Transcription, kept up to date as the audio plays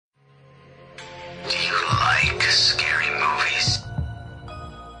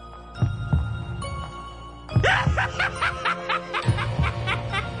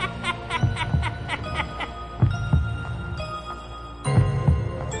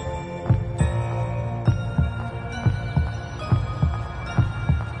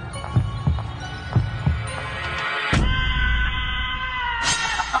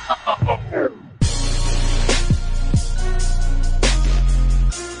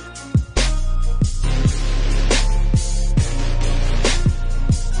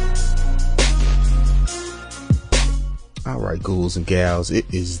ghouls and gals, it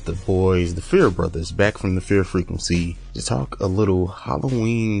is the boys, the Fear Brothers, back from the Fear Frequency to talk a little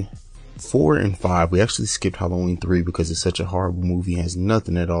Halloween 4 and 5. We actually skipped Halloween 3 because it's such a horrible movie. It has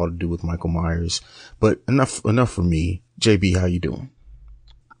nothing at all to do with Michael Myers. But enough for me. JB, how you doing?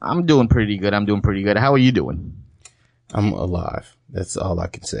 I'm doing pretty good. How are you doing? I'm alive. That's all I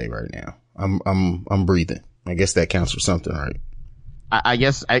can say right now. I'm breathing. I guess that counts for something, right? I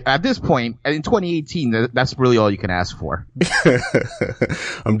guess at this point in 2018, that's really all you can ask for.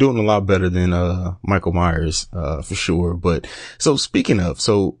 I'm doing a lot better than Michael Myers for sure. But so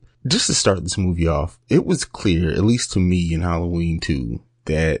just to start this movie off, it was clear, at least to me in Halloween 2,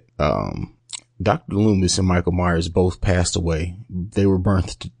 that Dr. Loomis and Michael Myers both passed away. They were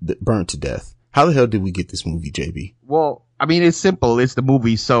burnt to death. How the hell did we get this movie, JB? Well, I mean, it's simple. It's the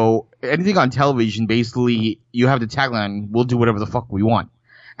movie. So anything on television, basically, you have the tagline, we'll do whatever the fuck we want.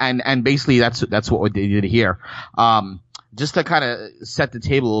 And basically that's what they did here. Just to kind of set the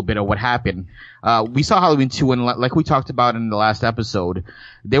table a little bit of what happened. We saw Halloween 2, and like we talked about in the last episode,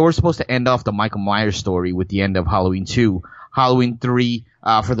 they were supposed to end off the Michael Myers story with the end of Halloween 2. Halloween 3,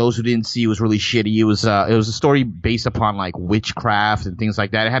 for those who didn't see, it was really shitty. It was a story based upon like witchcraft and things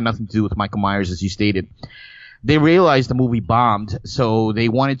like that. It had nothing to do with Michael Myers, as you stated. They realized the movie bombed, so they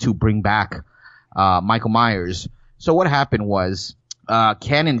wanted to bring back Michael Myers. So what happened was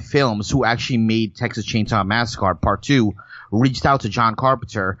Cannon Films, who actually made Texas Chainsaw Massacre Part 2, reached out to John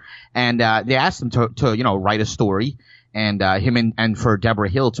Carpenter, and they asked him to write a story, and him and for Deborah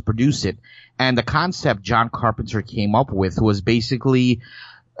Hill to produce it. And the concept John Carpenter came up with was basically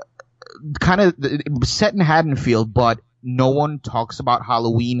kind of set in Haddonfield, but no one talks about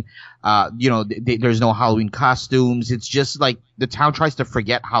Halloween. There's no Halloween costumes. It's just like the town tries to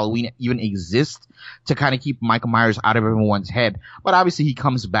forget Halloween even exists to kind of keep Michael Myers out of everyone's head. But obviously he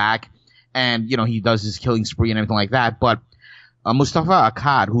comes back and, he does his killing spree and everything like that. But Mustafa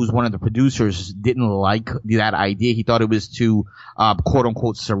Akkad, who's one of the producers, didn't like that idea. He thought it was too, quote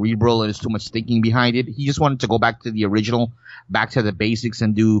unquote, cerebral, and there's too much thinking behind it. He just wanted to go back to the original, back to the basics,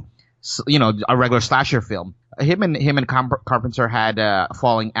 and do, a regular slasher film. Him and Carpenter had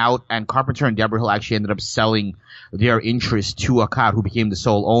falling out, and Carpenter and Deborah Hill actually ended up selling their interest to Akkad, who became the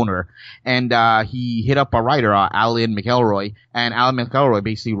sole owner. And he hit up a writer, Alan McElroy, and Alan McElroy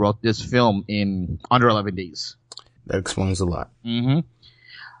basically wrote this film in under 11 days. That explains a lot. Mm-hmm.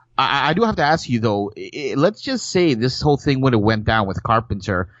 I do have to ask you, though, let's just say this whole thing would have went down with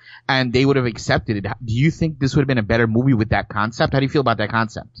Carpenter and they would have accepted it. Do you think this would have been a better movie with that concept? How do you feel about that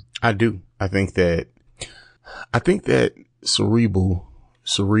concept? I do. I think that cerebral,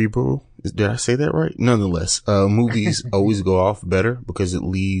 did I say that right? Nonetheless, movies always go off better because it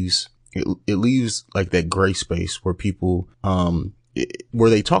leaves like that gray space where people, where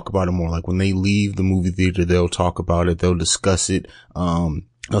they talk about it more. Like when they leave the movie theater, they'll talk about it. They'll discuss it.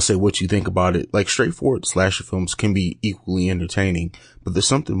 They'll say what you think about it. Like straightforward slasher films can be equally entertaining, but there's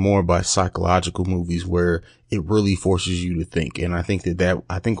something more about psychological movies where it really forces you to think. And I think that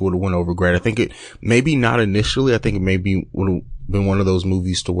would have went over great. I think it maybe not initially. I think it maybe would have been one of those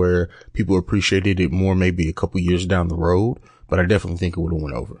movies to where people appreciated it more maybe a couple years down the road. But I definitely think it would have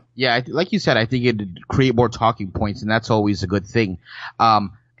went over. Yeah, like you said, I think it'd create more talking points, and that's always a good thing.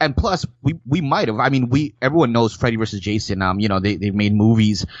 And plus, we might have, everyone knows Freddy vs. Jason, they've made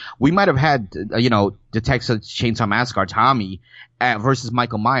movies. We might have had, the Texas Chainsaw Massacre, Tommy, versus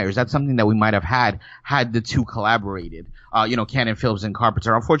Michael Myers. That's something that we might have had the two collaborated. Cannon Films and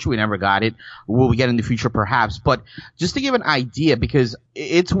Carpenter. Unfortunately, we never got it. Will we get in the future? Perhaps. But just to give an idea, because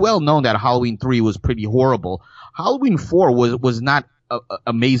it's well known that Halloween 3 was pretty horrible. Halloween 4 was not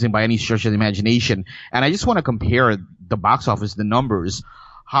amazing by any stretch of the imagination. And I just want to compare the box office, the numbers.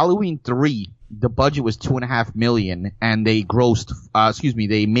 Halloween 3, the budget was $2.5 million, and they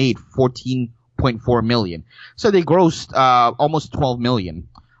they made $14.4 million. So they grossed almost $12 million.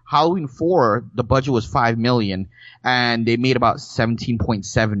 Halloween 4, the budget was $5 million, and they made about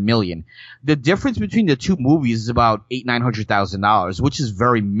 $17.7 million. The difference between the two movies is about $900,000, which is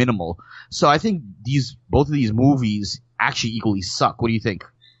very minimal. So I think both of these movies actually equally suck. What do you think?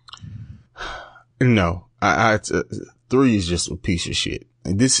 No, 3 is just a piece of shit.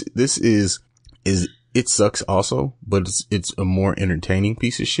 This is it sucks also, but it's a more entertaining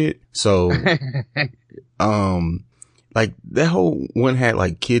piece of shit. So, like that whole one had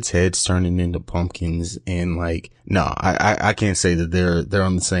like kids' heads turning into pumpkins, and like, no, I can't say that they're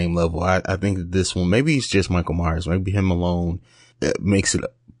on the same level. I think that this one, maybe it's just Michael Myers, maybe him alone, makes it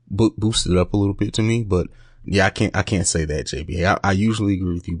boosted up a little bit to me, but Yeah, I can't say that, JB. I usually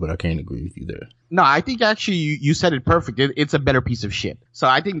agree with you, but I can't agree with you there. No, I think actually you said it perfect. It's a better piece of shit. So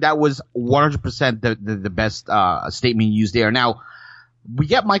I think that was 100% the best statement you used there. Now, we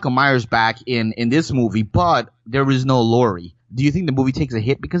get Michael Myers back in this movie, but there is no Laurie. Do you think the movie takes a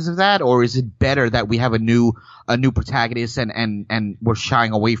hit because of that, or is it better that we have a new protagonist and we're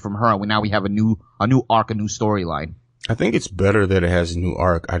shying away from her and now we have a new arc, a new storyline? I think it's better that it has a new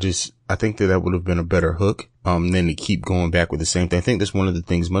arc. I think that would have been a better hook, than to keep going back with the same thing. I think that's one of the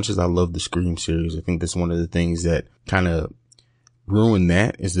things, much as I love the Scream series, I think that's one of the things that kind of ruined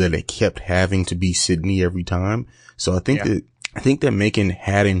that, is that it kept having to be Sydney every time. So I think that making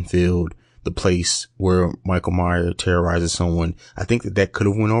Haddonfield the place where Michael Myers terrorizes someone, I think that could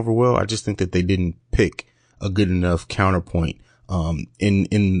have went over well. I just think that they didn't pick a good enough counterpoint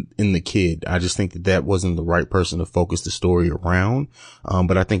in the kid. I just think that wasn't the right person to focus the story around.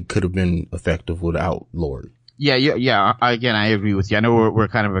 But I think it could have been effective without Laurie. Yeah. Again, I agree with you. I know we're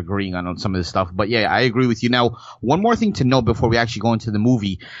kind of agreeing on some of this stuff, but yeah, I agree with you. Now, one more thing to note before we actually go into the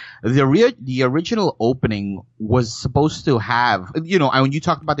movie. The original opening was supposed to have, when you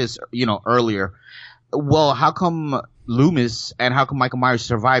talked about this, earlier, well, how come Loomis and how come Michael Myers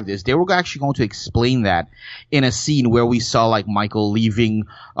survived this? They were actually going to explain that in a scene where we saw like Michael leaving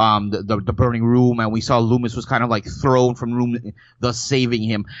the burning room, and we saw Loomis was kind of like thrown from the room, thus saving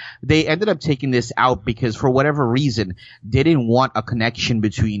him. They ended up taking this out because for whatever reason they didn't want a connection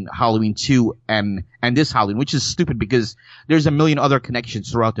between Halloween 2 and this Halloween, which is stupid because there's a million other connections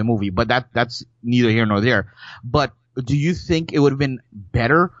throughout the movie, but that's neither here nor there. But do you think it would have been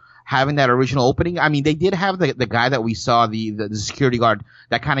better having that original opening? I mean, they did have the guy that we saw, the security guard,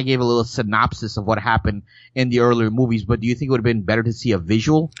 that kind of gave a little synopsis of what happened in the earlier movies, but do you think it would have been better to see a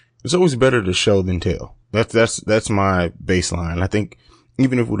visual? It's always better to show than tell. That's my baseline. I think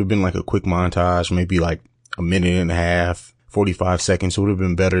even if it would have been like a quick montage, maybe like a minute and a half, 45 seconds, it would have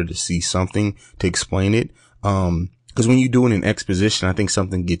been better to see something to explain it. Cause when you do it in exposition, I think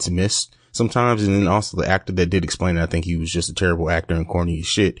something gets missed sometimes. And then also the actor that did explain it, I think he was just a terrible actor and corny as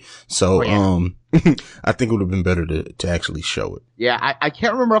shit. So, I think it would have been better to actually show it. Yeah, I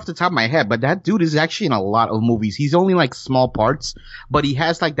can't remember off the top of my head, but that dude is actually in a lot of movies. He's only like small parts, but he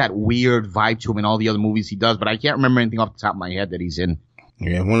has like that weird vibe to him in all the other movies he does, but I can't remember anything off the top of my head that he's in.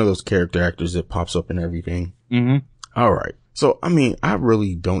 Yeah, one of those character actors that pops up in everything. Mm-hmm. All right. So, I mean, I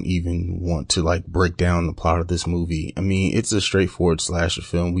really don't even want to like break down the plot of this movie. I mean, it's a straightforward slasher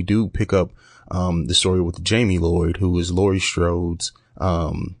film. We do pick up, the story with Jamie Lloyd, who is Laurie Strode's,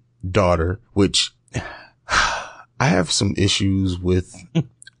 daughter, which I have some issues with.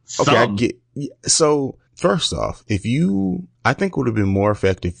 Okay, I get. So first off, I think it would have been more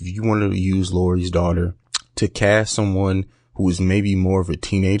effective if you wanted to use Laurie's daughter to cast someone who is maybe more of a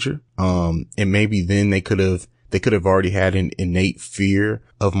teenager. And maybe then they could have already had an innate fear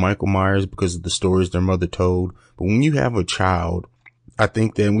of Michael Myers because of the stories their mother told. But when you have a child, I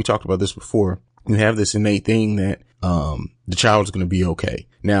think that, and we talked about this before, you have this innate thing that, the child's going to be okay.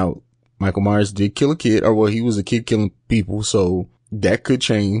 Now, Michael Myers did kill a kid, or well, he was a kid killing people. So that could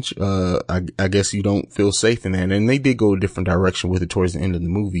change. I guess you don't feel safe in that. And they did go a different direction with it towards the end of the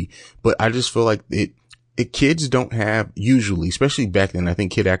movie. But I just feel like kids don't have usually, especially back then. I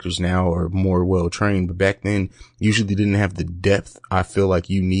think kid actors now are more well trained, but back then usually didn't have the depth I feel like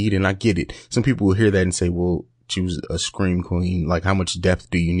you need. And I get it. Some people will hear that and say, well, she was a scream queen. Like, how much depth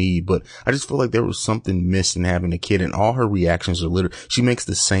do you need? But I just feel like there was something missing having a kid, and all her reactions are literally, she makes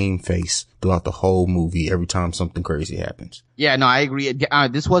the same face throughout the whole movie every time something crazy happens. Yeah, no, I agree.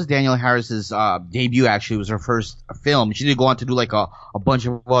 This was Danielle Harris's debut, actually. It was her first film. She did go on to do like a bunch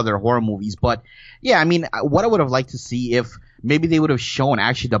of other horror movies. But yeah, I mean, what I would have liked to see if maybe they would have shown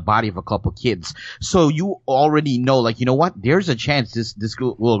actually the body of a couple kids. So you already know, like, you know what? There's a chance this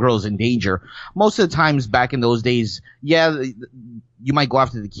little girl is in danger. Most of the times back in those days, yeah, you might go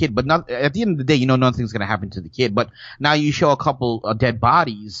after the kid, but not at the end of the day, you know, nothing's going to happen to the kid. But now you show a couple of dead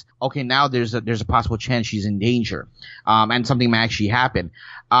bodies. Okay, now there's a possible chance she's in danger. And something may actually happen.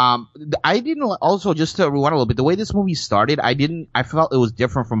 I didn't also, just to rewind a little bit, the way this movie started, I felt it was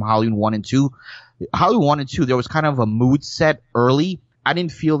different from Halloween 1 and 2. Halloween 1 and 2, there was kind of a mood set early. I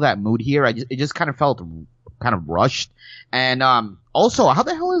didn't feel that mood here. It just kind of felt kind of rushed. And, also, how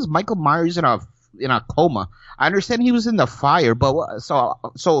the hell is Michael Myers in a coma? I understand he was in the fire, but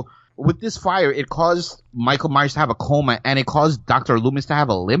so with this fire, it caused Michael Myers to have a coma, and it caused Dr. Loomis to have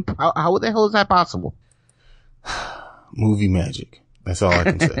a limp. How the hell is that possible? Movie magic. That's all I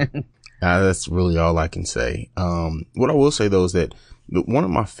can say. That's really all I can say. What I will say though is that one of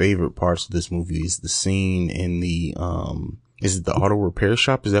my favorite parts of this movie is the scene in the, is it the auto repair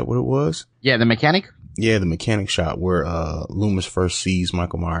shop? Is that what it was? Yeah, the mechanic? Yeah, the mechanic shot where Loomis first sees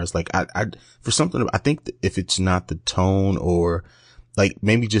Michael Myers. Like for something, I think that if it's not the tone or like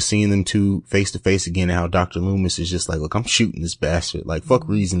maybe just seeing them two face to face again, how Dr. Loomis is just like, look, I'm shooting this bastard. Like fuck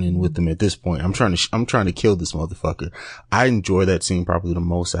reasoning with them at this point. I'm trying to kill this motherfucker. I enjoy that scene probably the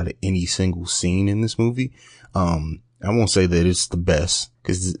most out of any single scene in this movie. I won't say that it's the best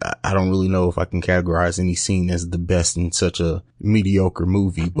because I don't really know if I can categorize any scene as the best in such a mediocre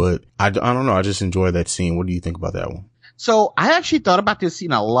movie, but I don't know. I just enjoy that scene. What do you think about that one? So I actually thought about this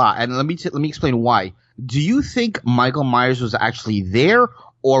scene a lot, and let me explain why. Do you think Michael Myers was actually there,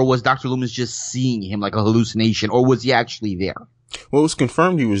 or was Dr. Loomis just seeing him like a hallucination, or was he actually there? Well, it was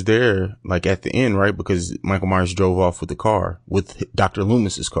confirmed he was there, like at the end, right? Because Michael Myers drove off with the car, with Dr.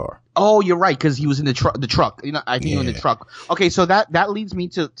 Loomis's car. Oh, you're right, because he was in the truck. You know, I think he was in the truck. Okay, so that leads me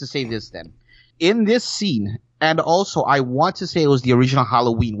to say this then. In this scene, and also I want to say it was the original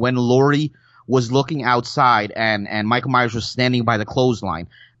Halloween when Laurie was looking outside and Michael Myers was standing by the clothesline.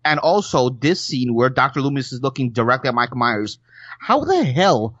 And also this scene where Dr. Loomis is looking directly at Michael Myers. How the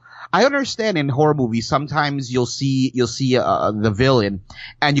hell? I understand in horror movies sometimes you'll see the villain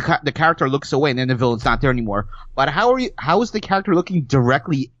and the character looks away and then the villain's not there anymore. But how is the character looking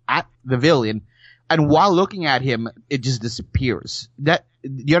directly at the villain and while looking at him it just disappears? Do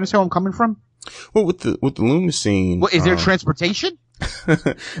you understand where I'm coming from? Well, with the Loomis scene, is there transportation?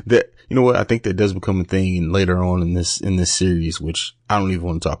 That, you know what, I think that does become a thing later on in this series, which I don't even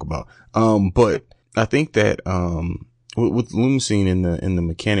want to talk about. But I think that with the Loomis scene in the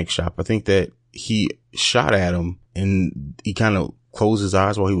mechanic shop, I think that he shot at him and he kind of closed his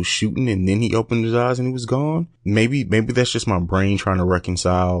eyes while he was shooting and then he opened his eyes and he was gone. Maybe that's just my brain trying to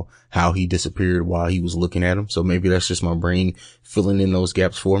reconcile how he disappeared while he was looking at him. So maybe that's just my brain filling in those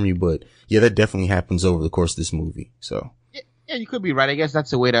gaps for me. But yeah, that definitely happens over the course of this movie. So. Yeah, you could be right. I guess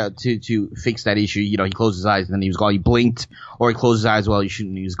that's the way to fix that issue. You know, he closed his eyes and then he was gone. He blinked, or he closed his eyes while he was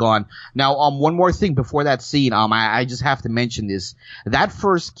shooting and he was gone. Now, one more thing before that scene. I just have to mention this. That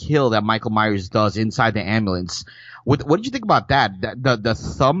first kill that Michael Myers does inside the ambulance. What did you think about that? The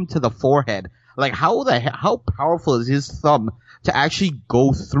thumb to the forehead. Like, how powerful is his thumb to actually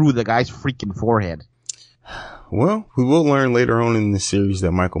go through the guy's freaking forehead? Well, we will learn later on in the series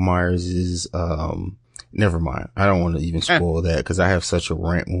that Michael Myers is, never mind. I don't want to even spoil that because I have such a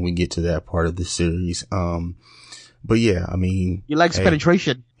rant when we get to that part of the series. But yeah, I mean, he likes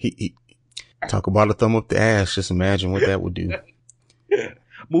penetration. He talk about a thumb up the ass. Just imagine what that would do.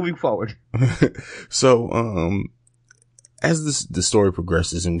 Moving forward. So, as the story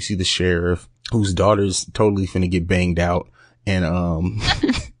progresses and we see the sheriff whose daughter's totally finna get banged out and,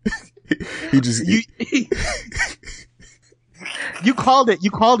 he just, You called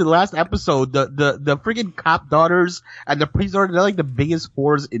it last episode. The freaking cop daughters and the priest daughter, they're like the biggest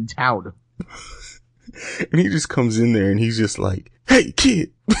whores in town. And he just comes in there and he's just like, "Hey,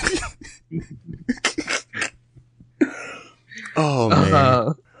 kid." Oh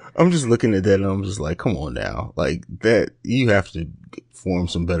man. I'm just looking at that and I'm just like, come on now. Like that, you have to form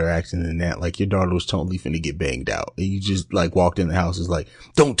some better acting than that. Like your daughter was totally finna get banged out. And you just like walked in the house is like,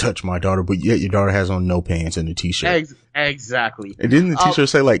 don't touch my daughter, but yet your daughter has on no pants and a t-shirt. Exactly. And didn't the t-shirt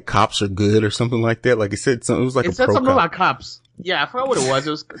say like cops are good or something like that? Like it said something, it was like it said something about cops. Yeah, I forgot what it was.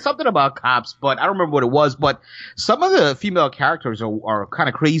 It was something about cops, but I don't remember what it was. But some of the female characters are kind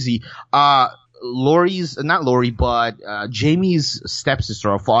of crazy. Jamie's stepsister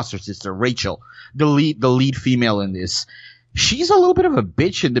or foster sister, Rachel, the lead female in this. She's a little bit of a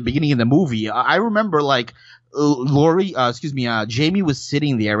bitch in the beginning of the movie. I remember like Jamie was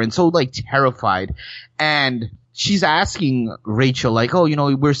sitting there and so like terrified, and she's asking Rachel like, "Oh, you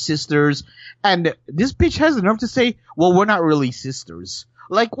know, we're sisters," and this bitch has the nerve to say, "Well, we're not really sisters."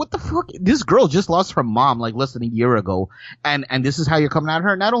 Like, what the fuck? This girl just lost her mom like less than a year ago, and this is how you're coming at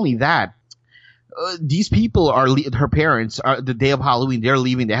her. Not only that. These people are her parents are the day of Halloween. They're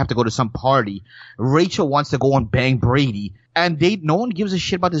leaving. They have to go to some party. Rachel wants to go and bang Brady, and no one gives a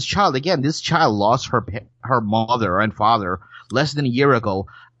shit about this child. Again, this child lost her mother and father less than a year ago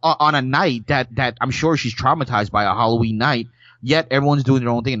on a night that I'm sure she's traumatized by a Halloween night. Yet everyone's doing their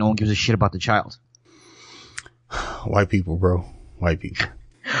own thing, and no one gives a shit about the child. White people, bro. White people.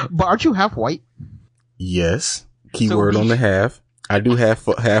 But aren't you half white? Yes. Keyword on the half. I do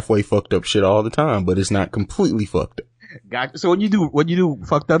halfway fucked up shit all the time, but it's not completely fucked up. Gotcha. So when you do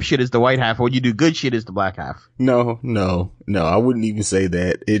fucked up shit, it's the white half. When you do good shit, it's the black half. No. I wouldn't even say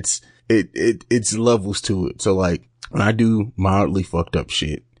that. It's levels to it. So like when I do mildly fucked up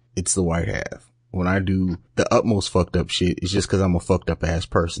shit, it's the white half. When I do the utmost fucked up shit, it's just because I'm a fucked up ass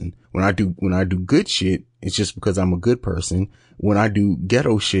person. When I do good shit, it's just because I'm a good person. When I do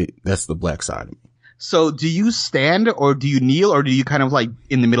ghetto shit, that's the black side of me. So do you stand or do you kneel or do you kind of like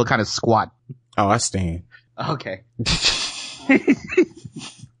in the middle kind of squat? Oh, I stand. Okay.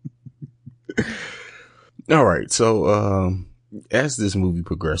 All right. So, as this movie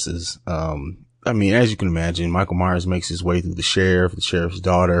progresses, I mean, as you can imagine, Michael Myers makes his way through the sheriff's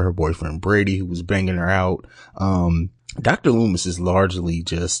daughter, her boyfriend Brady, who was banging her out. Dr. Loomis is largely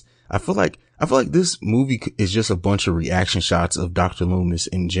just, I feel like this movie is just a bunch of reaction shots of Dr. Loomis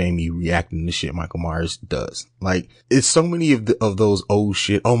and Jamie reacting to shit Michael Myers does. Like, it's so many of those old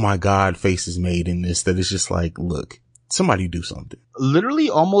shit, oh my God faces made in this that it's just like, look, somebody do something. Literally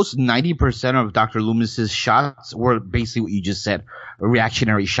almost 90% of Dr. Loomis's shots were basically what you just said,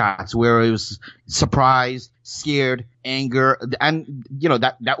 reactionary shots where it was surprise, scared, anger, and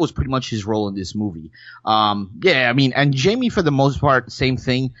that was pretty much his role in this movie. Yeah, I mean, and Jamie for the most part, same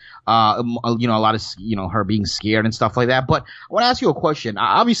thing. A lot of, her being scared and stuff like that. But I want to ask you a question.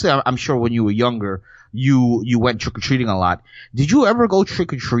 Obviously, I'm sure when you were younger, you went trick-or-treating a lot. Did you ever go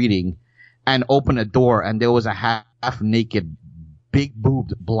trick-or-treating and open a door and there was a half-naked,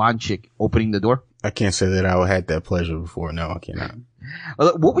 big-boobed blonde chick opening the door? I can't say that I had that pleasure before. No, I cannot.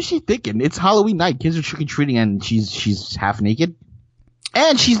 What was she thinking? It's Halloween night. Kids are trick-or-treating and she's half-naked.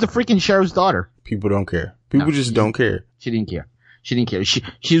 And she's the freaking sheriff's daughter. People don't care. People just don't care. She didn't care. She didn't care. She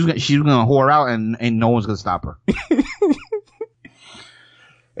was gonna whore out and no one's gonna stop her.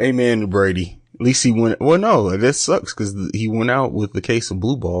 Amen to Brady. At least he went. Well, no, that sucks because he went out with the case of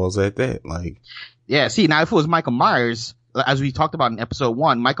blue balls at that. Like, yeah. See, now if it was Michael Myers, as we talked about in episode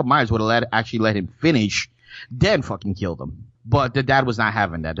 1, Michael Myers would have actually let him finish, then fucking killed him. But the dad was not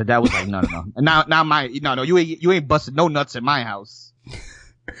having that. The dad was like, no. No, you ain't busted no nuts in my house.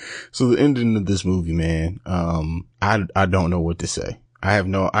 So the ending of this movie, man, I don't know what to say. I have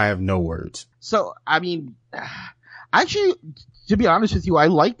no words. So, I mean, actually, to be honest with you, I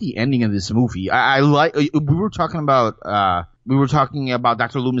like the ending of this movie. We were talking about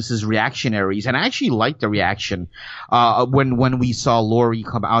Dr. Loomis's reactionaries, and I actually liked the reaction, when we saw Laurie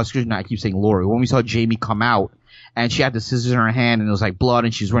come out. Excuse me, I keep saying Laurie. When we saw Jamie come out, and she had the scissors in her hand, and it was like blood,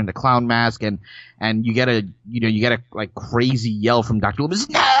 and she's wearing the clown mask, and you get a like crazy yell from Dr. Loomis,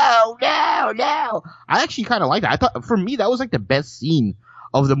 no. I actually kind of liked that. I thought, for me, that was like the best scene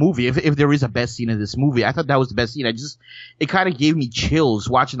of the movie. If there is a best scene in this movie, I thought that was the best scene. It kind of gave me chills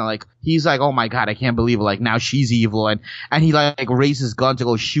watching it. Like, he's like, oh my God, I can't believe it. Like, now she's evil. And he like raised his gun to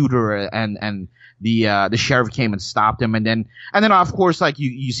go shoot her, and the sheriff came and stopped him. And then of course, like,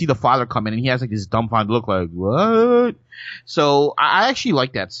 you see the father come in and he has like this dumbfounded look like, what? So I actually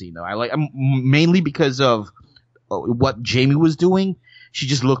like that scene though. I like, mainly because of what Jamie was doing. She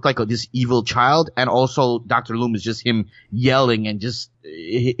just looked like this evil child, and also Dr. Loomis, just him yelling, and just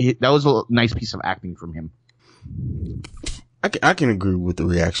that was a nice piece of acting from him. I can agree with the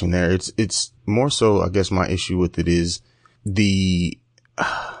reaction there. It's more so, I guess my issue with it is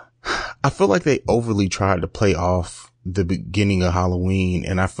I feel like they overly tried to play off the beginning of Halloween,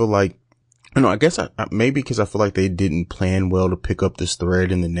 and I feel like, I guess maybe because I feel like they didn't plan well to pick up this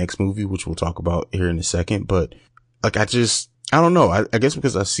thread in the next movie, which we'll talk about here in a second, but like, I don't know. I guess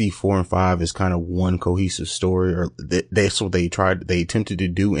because I see 4 and 5 as kind of one cohesive story, or that's what they attempted to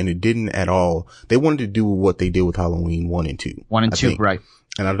do, and it didn't at all. They wanted to do what they did with Halloween 1 and 2. 1 and 2, right.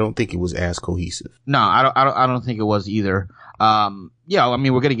 And I don't think it was as cohesive. No, I don't think it was either. Yeah, I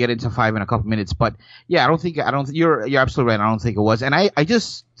mean, we're going to get into 5 in a couple minutes, but yeah, you're absolutely right. I don't think it was. And I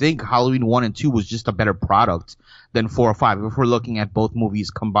just think Halloween 1 and 2 was just a better product than 4 or 5. If we're looking at both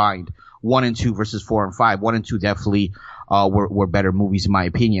movies combined, 1 and 2 versus 4 and 5, 1 and 2 definitely were better movies in my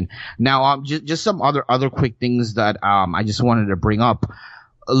opinion. Now, just some other quick things that I just wanted to bring up.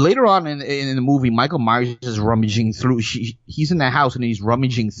 Later on in the movie, Michael Myers is rummaging through. He's in the house and he's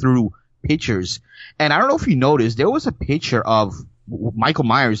rummaging through pictures. And I don't know if you noticed, there was a picture of Michael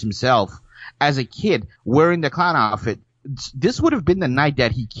Myers himself as a kid wearing the clown outfit. This would have been the night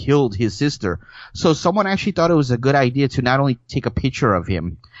that he killed his sister. So someone actually thought it was a good idea to not only take a picture of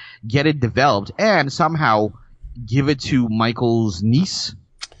him, get it developed, and somehow give it to Michael's niece.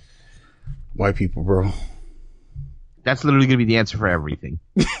 White people, bro. That's literally going to be the answer for everything.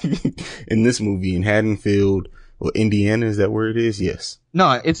 In this movie, in Haddonfield, or Indiana, is that where it is? Yes.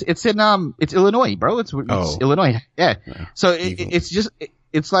 No, it's Illinois, bro. It's Illinois. Yeah. So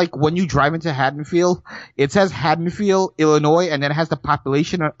it's like when you drive into Haddonfield, it says Haddonfield, Illinois, and then it has the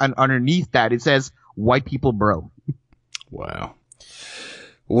population, and underneath that it says white people, bro. Wow.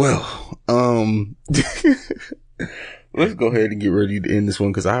 Well, let's go ahead and get ready to end this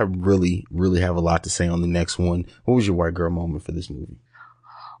one, because I really, really have a lot to say on the next one. What was your white girl moment for this movie?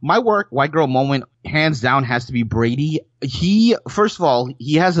 My white girl moment, hands down, has to be Brady. First of all,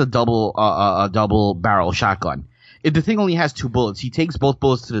 he has a double barrel shotgun. If the thing only has 2 bullets, he takes both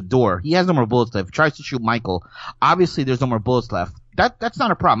bullets to the door. He has no more bullets left. He tries to shoot Michael. Obviously, there's no more bullets left. That's not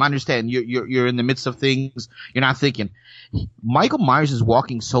a problem. I understand. You're in the midst of things. You're not thinking. Michael Myers is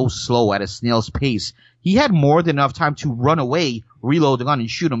walking so slow at a snail's pace. He had more than enough time to run away, reload the gun, and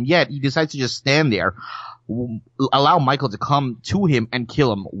shoot him. Yet he decides to just stand there, allow Michael to come to him and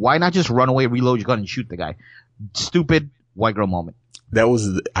kill him. Why not just run away, reload your gun, and shoot the guy? Stupid white girl moment.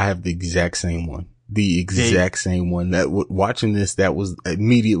 I have the exact same one. The exact same one. Watching this, that was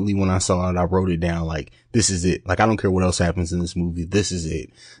immediately when I saw it, I wrote it down like, this is it. Like, I don't care what else happens in this movie. This is it.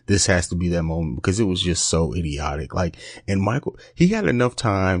 This has to be that moment because it was just so idiotic. Like, and Michael, he had enough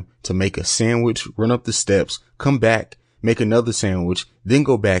time to make a sandwich, run up the steps, come back, make another sandwich, then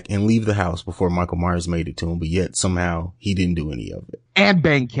go back and leave the house before Michael Myers made it to him. But yet somehow he didn't do any of it. And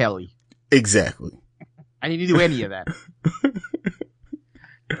bang Kelly. Exactly. I didn't do any of that.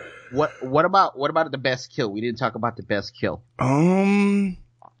 What about the best kill? We didn't talk about the best kill.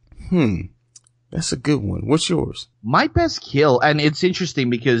 That's a good one. What's yours? My best kill, and it's interesting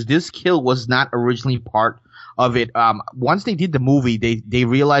because this kill was not originally part of it. Once they did the movie, they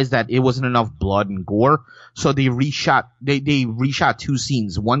realized that it wasn't enough blood and gore, so they reshot 2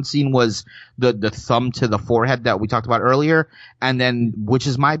 scenes. One scene was the thumb to the forehead that we talked about earlier, and then, which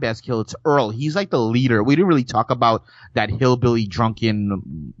is my best kill, it's Earl. He's like the leader. We didn't really talk about that hillbilly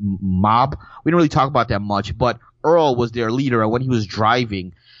drunken mob. We didn't really talk about that much, but Earl was their leader, and when he was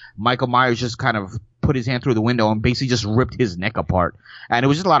driving, Michael Myers just kind of put his hand through the window and basically just ripped his neck apart. And it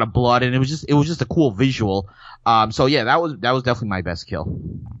was just a lot of blood, and it was just a cool visual. So yeah, that was definitely my best kill.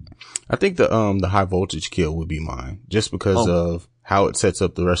 I think the high voltage kill would be mine, just because of how it sets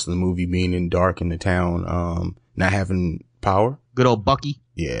up the rest of the movie, being in dark in the town, not having power. Good old Bucky.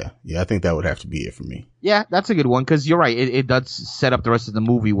 Yeah, I think that would have to be it for me. Yeah, that's a good one, because you're right. It does set up the rest of the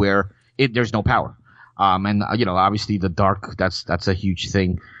movie where there's no power. And obviously the dark, that's a huge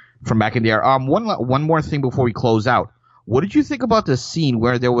thing from back in there. One more thing before we close out. What did you think about the scene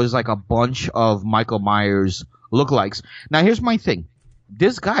where there was like a bunch of Michael Myers lookalikes? Now, here's my thing.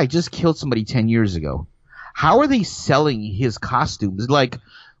 This guy just killed somebody 10 years ago. How are they selling his costumes? Like,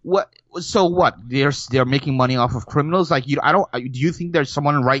 what? So what? They're making money off of criminals? Like, do you think there's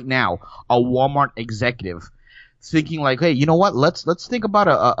someone right now, a Walmart executive, thinking like, hey, you know what? Let's think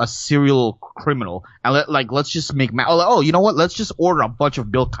about a serial criminal and let's just make you know what? Let's just order a bunch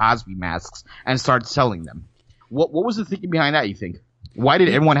of Bill Cosby masks and start selling them. What was the thinking behind that, you think? Why did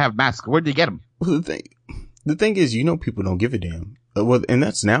everyone have masks? Where did they get them? Well, the thing is, people don't give a damn. Well, and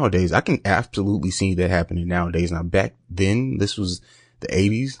that's nowadays. I can absolutely see that happening nowadays. Now, back then, this was the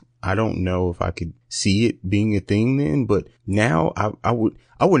 80s. I don't know if I could see it being a thing then, but now I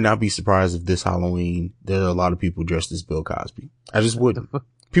would not be surprised if this Halloween there are a lot of people dressed as Bill Cosby. I just wouldn't.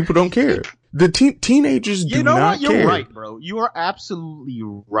 People don't care. The teenagers do not care. You're right, bro. You are absolutely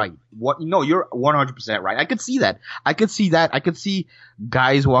right. You're 100% right. I could see that. I could see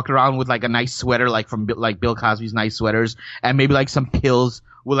guys walking around with like a nice sweater, like from like Bill Cosby's nice sweaters, and maybe like some pills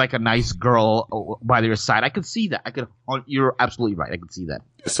with like a nice girl by their side. I could see that. You're absolutely right. I could see that.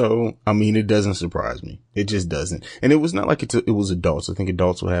 So, I mean, it doesn't surprise me. It just doesn't. And it was not like it was adults. I think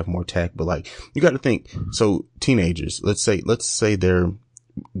adults would have more tact, but like, you got to think. So teenagers, let's say they're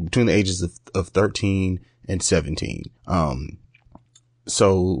between the ages of 13 and 17.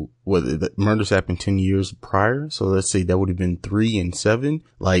 So whether the murders happened 10 years prior. So let's say that would have been 3 and 7.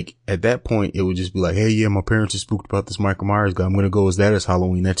 Like at that point, it would just be like, hey, yeah, my parents are spooked about this Michael Myers guy. I'm going to go as that as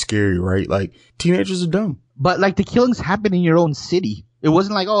Halloween. That's scary, right? Like teenagers are dumb. But like the killings happen in your own city. It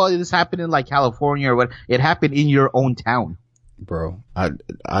wasn't like, oh, this happened in like California or what. It happened in your own town. Bro, I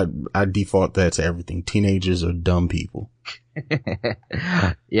default that to everything. Teenagers are dumb people.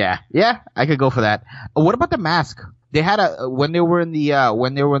 Yeah, I could go for that. What about the mask? They had when they were in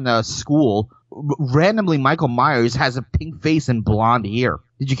the school, randomly Michael Myers has a pink face and blonde hair.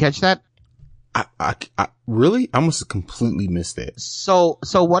 Did you catch that? I really? I must have completely missed that. So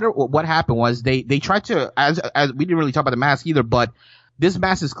what happened was they tried to, as we didn't really talk about the mask either, but this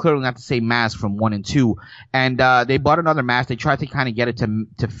mask is clearly not the same mask from 1 and 2. And they bought another mask. They tried to kind of get it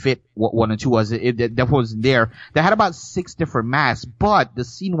to fit what 1 and 2 was. It definitely wasn't there. They had about 6 different masks, but the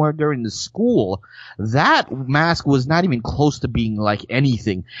scene where they're in the school, that mask was not even close to being like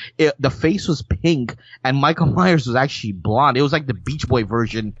anything. The face was pink, and Michael Myers was actually blonde. It was like the Beach Boy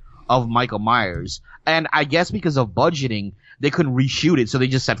version of Michael Myers. And I guess because of budgeting, they couldn't reshoot it, so they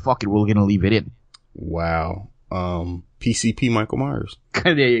just said, fuck it, we're gonna leave it in. Wow. PCP Michael Myers.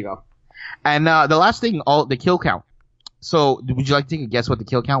 There you go. And the last thing, the kill count. So, would you like to take a guess what the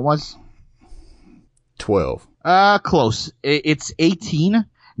kill count was? 12. Close. It's 18.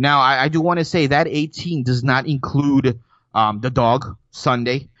 Now, I do want to say that 18 does not include the dog,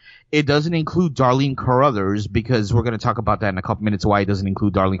 Sunday. It doesn't include Darlene Carruthers, because we're going to talk about that in a couple minutes, why it doesn't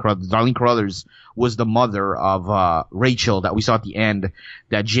include Darlene Carruthers. Darlene Carruthers was the mother of Rachel that we saw at the end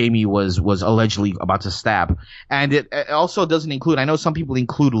that Jamie was allegedly about to stab. And it also doesn't include, I know some people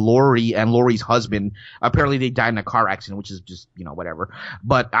include Lori and Lori's husband. Apparently they died in a car accident, which is just, whatever.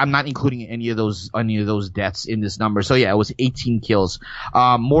 But I'm not including any of those deaths in this number. So yeah, it was 18 kills.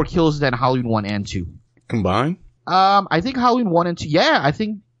 More kills than Halloween 1 and 2. Combined? I think Halloween 1 and 2, yeah, I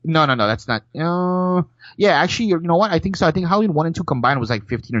think, no, that's not, yeah, actually, you know what? I think so. I think Halloween 1 and 2 combined was like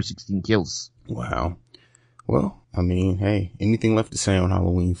 15 or 16 kills. Wow. Well, I mean, hey, anything left to say on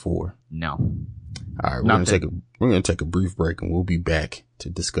Halloween 4? No. All right, we're gonna take a brief break, and we'll be back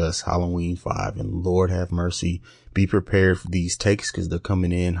to discuss Halloween 5. And Lord have mercy, be prepared for these takes, because they're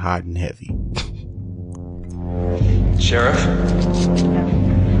coming in hot and heavy. Sheriff,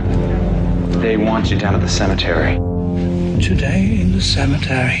 they want you down at the cemetery. Today in the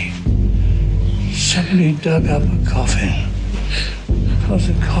cemetery, somebody dug up a coffin. It was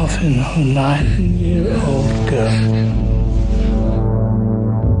a coffin of a 9-year-old girl.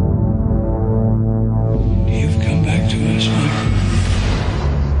 You've come back to us, Michael.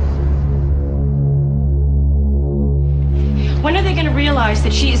 When are they going to realize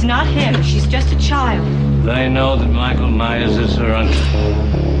that she is not him? She's just a child. They know that Michael Myers is her uncle,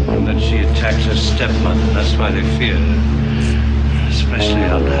 and that she attacks her stepmother. That's why they fear her. Especially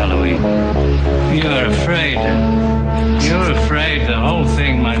on Halloween. You're afraid. You're afraid the whole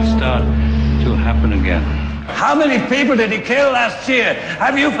thing might start to happen again. How many people did he kill last year?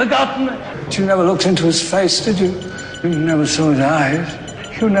 Have you forgotten? But you never looked into his face, did you? You never saw his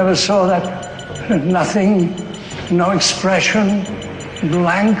eyes. You never saw that nothing, no expression,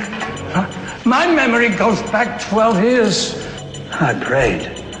 blank. My memory goes back 12 years. I prayed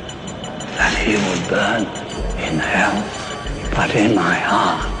that he would burn in hell. But in my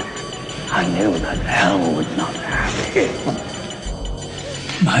heart, I knew that hell would not have him.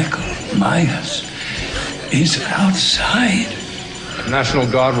 Michael Myers is outside. The National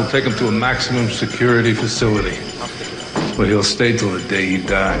Guard will take him to a maximum security facility, where he'll stay till the day he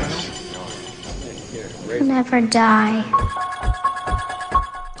dies. He'll never die.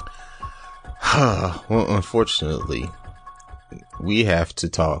 Well, unfortunately, we have to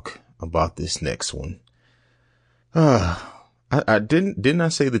talk about this next one. I didn't I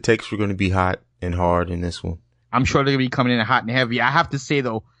say the takes were going to be hot and hard in this one? I'm sure they're going to be coming in hot and heavy. I have to say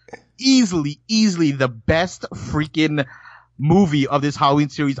though, easily the best freaking movie of this Halloween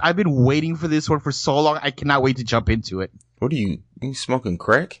series. I've been waiting for this one for so long. I cannot wait to jump into it. What are you smoking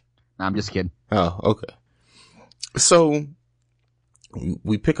crack? Nah, I'm just kidding. Oh, okay. So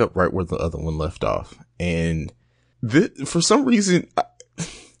we pick up right where the other one left off, and for some reason,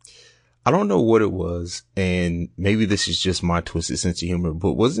 I don't know what it was, and maybe this is just my twisted sense of humor,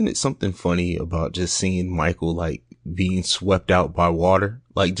 but wasn't it something funny about just seeing Michael like being swept out by water?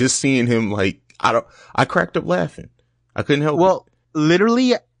 Like just seeing him like, I cracked up laughing. I couldn't help it. Well,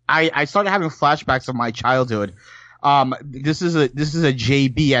 literally, I started having flashbacks of my childhood. This is a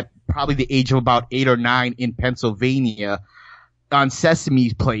JB at probably the age of about 8 or 9 in Pennsylvania on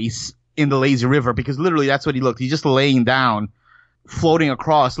Sesame Place in the lazy river, because literally that's what he looked. He's just laying down, floating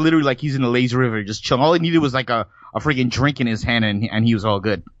across, literally like he's in the lazy river, just chilling. All he needed was like a freaking drink in his hand, and he was all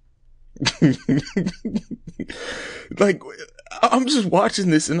good. Like, I'm just watching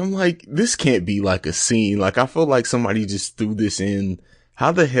this and I'm like, this can't be like a scene. Like, I feel like somebody just threw this in.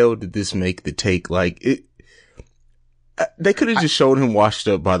 How the hell did this make the take? Like, they could have just showed him washed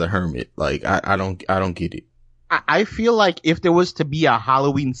up by the hermit. Like, I don't get it. I feel like if there was to be a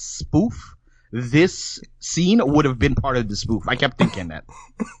Halloween spoof, this scene would have been part of the spoof. I kept thinking that.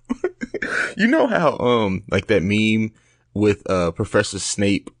 You know how, like that meme with, Professor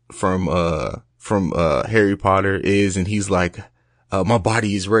Snape from Harry Potter is, and he's like, my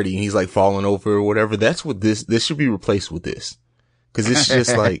body is ready, and he's like falling over or whatever. That's what this should be replaced with this. Cause it's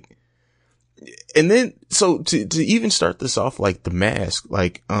just like, and then, so to even start this off, like the mask,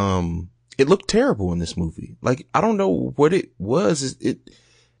 like, it looked terrible in this movie. Like, I don't know what it was.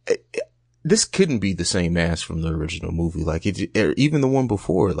 This couldn't be the same mask from the original movie. Like even the one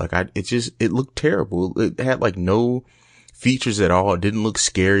before, like it looked terrible. It had like no features at all. It didn't look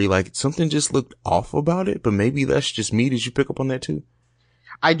scary. Like something just looked off about it, but maybe that's just me. Did you pick up on that too?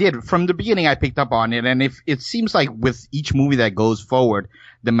 I did. From the beginning, I picked up on it. And if it seems like with each movie that goes forward,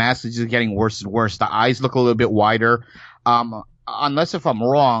 the mask is just getting worse and worse. The eyes look a little bit wider. Unless if I'm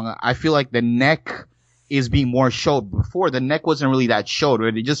wrong, I feel like the neck is being more showed. Before, the neck wasn't really that showed,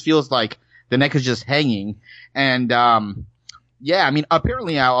 right? It just feels like the neck is just hanging. And, yeah, I mean,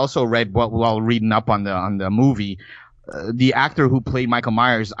 apparently I also read while reading up on the movie, the actor who played Michael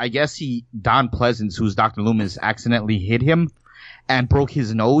Myers, I guess Don Pleasance, who's Dr. Loomis, accidentally hit him and broke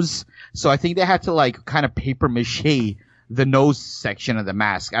his nose. So I think they had to like kind of paper mache the nose section of the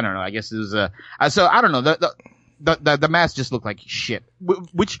mask. I don't know. I guess it was so I don't know. The mask just looked like shit,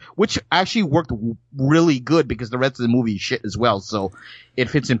 which actually worked really good because the rest of the movie is shit as well. So it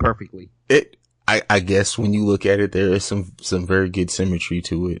fits in perfectly. I guess when you look at it, there is some very good symmetry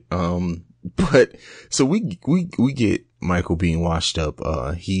to it. But so we get Michael being washed up.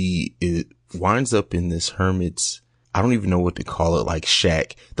 He winds up in this hermit's, I don't even know what to call it, like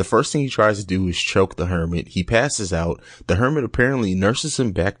shack. The first thing he tries to do is choke the hermit. He passes out. The hermit apparently nurses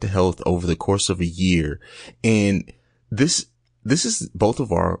him back to health over the course of a year. And this is both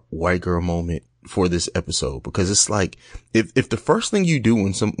of our white girl moment for this episode, because it's like, if the first thing you do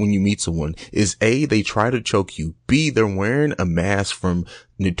when you meet someone is A, they try to choke you, B, they're wearing a mask from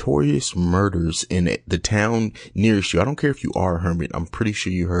notorious murders in the town nearest you. I don't care if you are a hermit. I'm pretty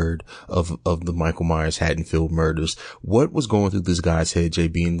sure you heard of the Michael Myers Haddonfield murders. What was going through this guy's head,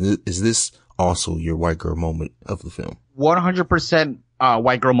 JB? And is this also your white girl moment of the film? 100%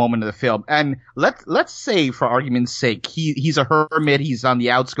 white girl moment of the film. And let's say, for argument's sake, he's a hermit, he's on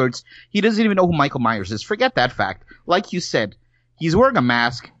the outskirts, he doesn't even know who Michael Myers is. Forget that fact. Like you said, he's wearing a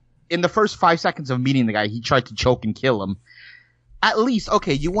mask. In the first 5 seconds of meeting the guy, he tried to choke and kill him. At least,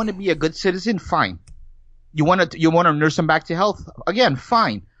 okay, you want to be a good citizen? Fine. You want to nurse him back to health? Again,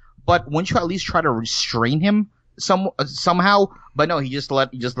 fine. But wouldn't you at least try to restrain him somehow? But no, he just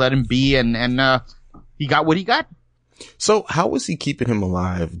let him be, and he got what he got. So how was he keeping him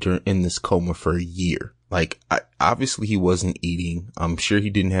alive in this coma for a year? Like, obviously he wasn't eating. I'm sure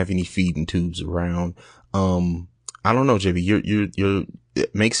he didn't have any feeding tubes around. I don't know, JB,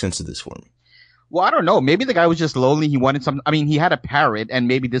 it makes sense of this for me. Well, I don't know. Maybe the guy was just lonely. He wanted something. I mean, he had a parrot, and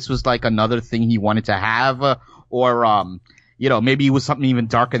maybe this was like another thing he wanted to have, or maybe it was something even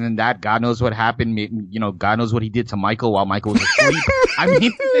darker than that. God knows what happened. Maybe, God knows what he did to Michael while Michael was asleep. I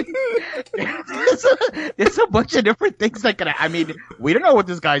mean, there's a bunch of different things that I mean, we don't know what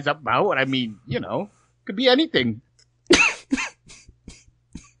this guy's up about. I mean, could be anything.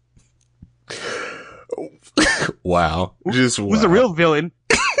 Wow. Who's the real villain?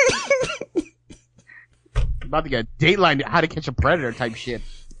 About to get Dateline, How to Catch a Predator type shit.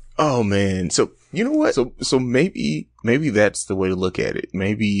 Oh man. So, you know what? So maybe that's the way to look at it.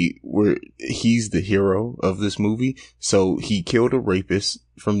 Maybe he's the hero of this movie. So he killed a rapist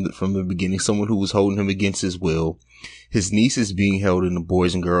from the beginning, someone who was holding him against his will. His niece is being held in a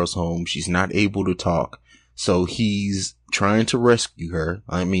boys and girls home. She's not able to talk. So he's trying to rescue her.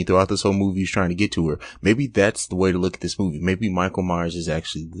 I mean, throughout this whole movie, he's trying to get to her. Maybe that's the way to look at this movie. Maybe Michael Myers is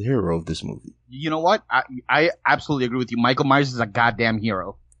actually the hero of this movie. You know what? I absolutely agree with you. Michael Myers is a goddamn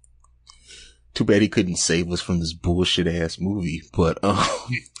hero. Too bad he couldn't save us from this bullshit ass movie. But,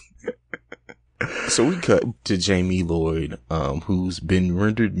 so we cut to Jamie Lloyd, who's been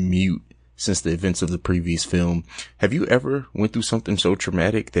rendered mute since the events of the previous film. Have you ever went through something so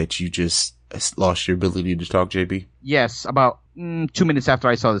traumatic that you just lost your ability to talk, JB? Yes, about 2 minutes after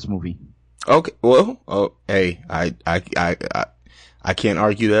I saw this movie. Okay, well, hey, I can't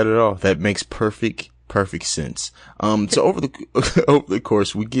argue that at all. That makes perfect sense. So over the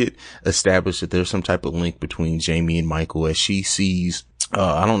course, we get established that there's some type of link between Jamie and Michael as she sees,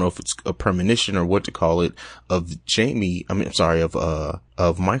 I don't know if it's a premonition or what to call it, of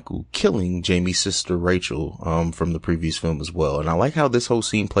Michael killing Jamie's sister Rachel, from the previous film as well. And I like how this whole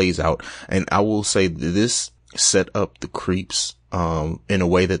scene plays out. And I will say that this set up the creeps, in a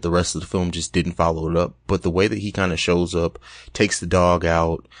way that the rest of the film just didn't follow it up. But the way that he kind of shows up, takes the dog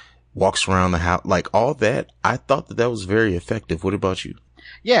out, walks around the house, like all that, I thought that was very effective. What about you?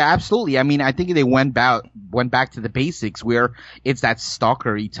 Yeah, absolutely. I mean, I think they went back to the basics where it's that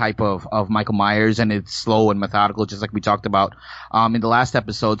stalkery type of Michael Myers, and it's slow and methodical, just like we talked about in the last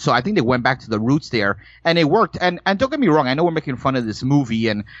episode. So I think they went back to the roots there, and it worked. And don't get me wrong, I know we're making fun of this movie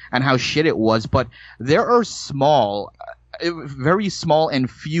and how shit it was, but there are very small and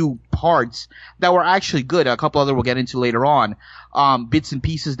few parts that were actually good. A couple other we'll get into later on. Bits and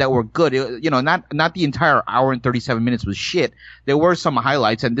pieces that were good. Not the entire hour and 37 minutes was shit. There were some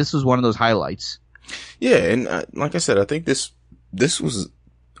highlights, and this was one of those highlights. Yeah, and like I said, I think this was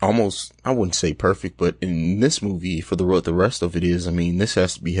almost, I wouldn't say perfect, but in this movie, for the rest of it is, I mean, this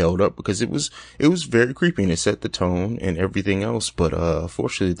has to be held up because it was very creepy and it set the tone and everything else. But,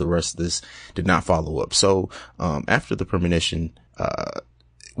 fortunately the rest of this did not follow up. So, after the premonition,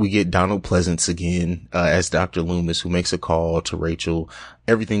 we get Donald Pleasance again, as Dr. Loomis, who makes a call to Rachel.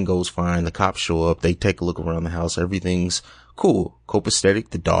 Everything goes fine. The cops show up. They take a look around the house. Everything's cool.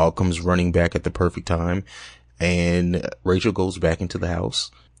 Copacetic. The dog comes running back at the perfect time, and Rachel goes back into the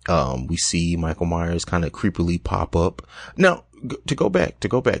house. We see Michael Myers kind of creepily pop up. Now, to go back,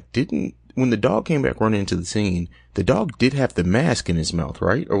 when the dog came back running into the scene, the dog did have the mask in his mouth,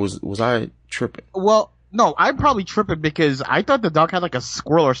 right? Or was I tripping? Well, no, I'm probably tripping because I thought the dog had like a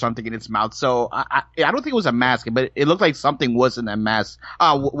squirrel or something in its mouth. So I don't think it was a mask, but it looked like something was in that mask,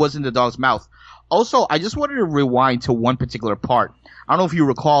 was in the dog's mouth. Also, I just wanted to rewind to one particular part. I don't know if you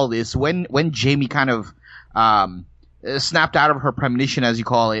recall this, when Jamie kind of, snapped out of her premonition, as you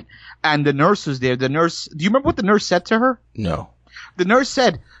call it, and the nurse was there. Do you remember what the nurse said to her? No. The nurse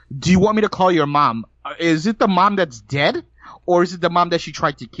said, "Do you want me to call your mom? Is it the mom that's dead, or is it the mom that she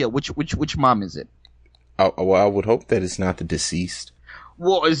tried to kill? Which mom is it?" Well, I would hope that it's not the deceased.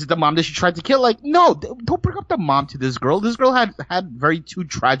 Well, is it the mom that she tried to kill? Like, no, don't bring up the mom to this girl. This girl had very two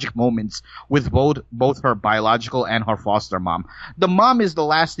tragic moments with both her biological and her foster mom. The mom is the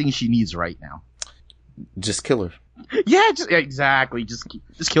last thing she needs right now. Just kill her. Yeah, exactly. Just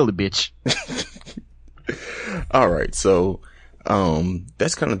kill the bitch. All right, so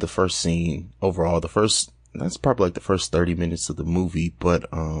that's kind of the first scene overall. That's probably like the first 30 minutes of the movie,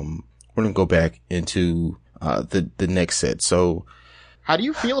 but we're gonna go back into the next set. So, how do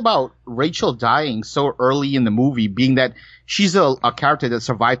you feel about Rachel dying so early in the movie, being that she's a character that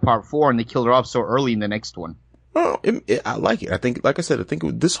survived part 4 and they killed her off so early in the next one? Oh, I like it. I think, like I said,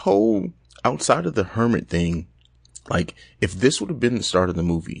 this whole outside of the hermit thing. Like, if this would have been the start of the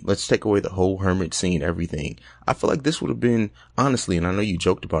movie, let's take away the whole hermit scene, everything. I feel like this would have been, honestly, and I know you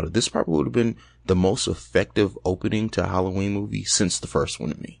joked about it, this probably would have been the most effective opening to a Halloween movie since the first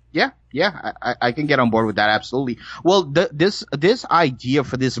one to me. Yeah, I can get on board with that, absolutely. Well, this idea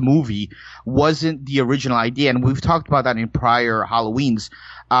for this movie wasn't the original idea, and we've talked about that in prior Halloweens.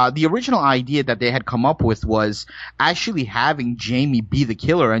 The original idea that they had come up with was actually having Jamie be the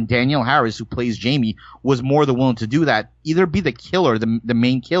killer, and Danielle Harris, who plays Jamie, was more than willing to do that. Either be the killer, the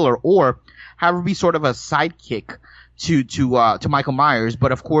main killer, or have her be sort of a sidekick to Michael Myers.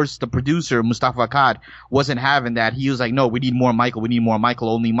 But of course, the producer, Mustafa Akkad, wasn't having that. He was like, no, we need more Michael,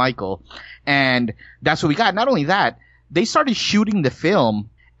 only Michael. And that's what we got. Not only that, they started shooting the film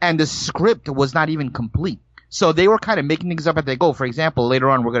and the script was not even complete. So they were kind of making things up as they go. For example,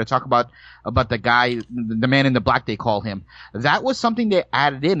 later on, we're going to talk about the guy, the man in the black, they call him. That was something they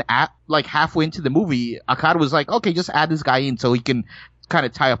added in like halfway into the movie. Akkad was like, okay, just add this guy in so he can kind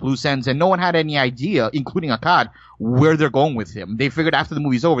of tie up loose ends. And no one had any idea, including Akkad, where they're going with him. They figured after the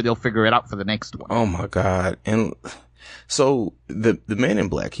movie's over, they'll figure it out for the next one. Oh my God. And so the man in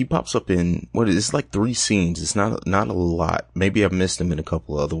black, he pops up in it's like 3 scenes. It's not a lot. Maybe I've missed him in a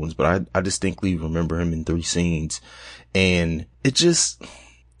couple of other ones, but I distinctly remember him in 3 scenes. And it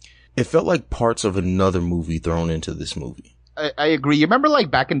felt like parts of another movie thrown into this movie. I agree. You remember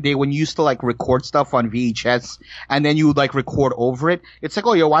like back in the day when you used to like record stuff on VHS and then you would like record over it? It's like,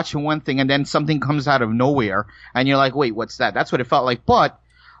 oh, you're watching one thing and then something comes out of nowhere and you're like, wait, what's that? That's what it felt like. But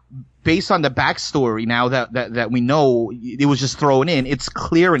based on the backstory now that we know it was just thrown in, it's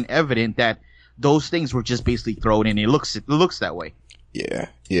clear and evident that those things were just basically thrown in. It looks that way. Yeah.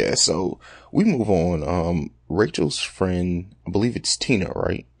 So we move on. Rachel's friend, I believe it's Tina,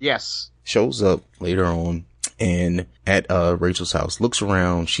 right? Yes. Shows up later on and at Rachel's house, looks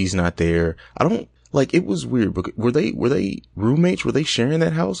around, she's not there. It was weird, but were they roommates? Were they sharing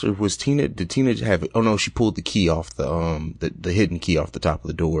that house, or did Tina have it? Oh no, she pulled the key off the hidden key off the top of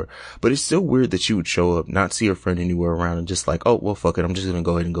the door. But it's still weird that she would show up, not see her friend anywhere around, and just like, oh well, fuck it, I'm just gonna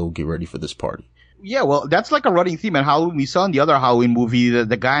go ahead and go get ready for this party. Yeah, well, that's like a running theme in Halloween. We saw in the other Halloween movie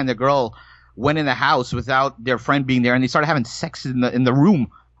the guy and the girl went in the house without their friend being there, and they started having sex in the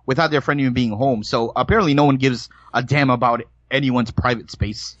room without their friend even being home. So apparently no one gives a damn about anyone's private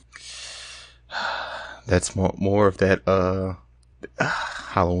space. That's more of that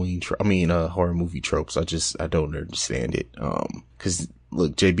Halloween horror movie tropes. I don't understand it. Cause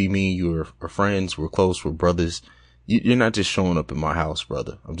look, JB, me and you are friends, we're close, we're brothers. You're not just showing up in my house,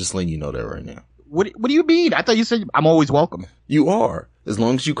 brother. I'm just letting you know that right now. What do you mean? I thought you said I'm always welcome. You are, as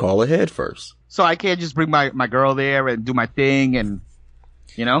long as you call ahead first. So I can't just bring my girl there and do my thing and,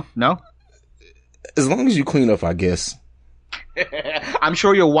 no? As long as you clean up, I guess. I'm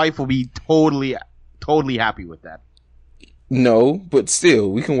sure your wife will be totally happy with that. No, but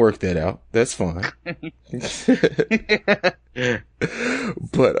still, we can work that out. That's fine.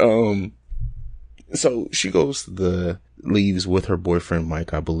 But, so she leaves with her boyfriend,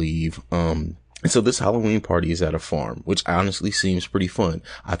 Mike, I believe. And so this Halloween party is at a farm, which honestly seems pretty fun.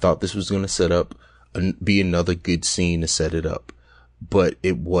 I thought this was going to be another good scene to set it up, but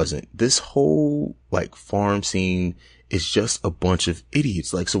it wasn't. This whole like farm scene is just a bunch of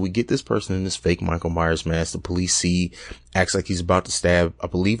idiots. Like, so we get this person in this fake Michael Myers mask. The police acts like he's about to stab. I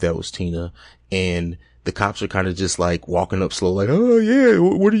believe that was Tina. And the cops are kind of just like walking up slow, like, oh yeah,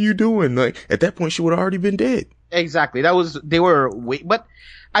 what are you doing? Like at that point, she would have already been dead. Exactly. But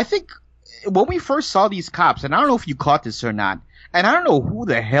I think when we first saw these cops, and I don't know if you caught this or not, and I don't know who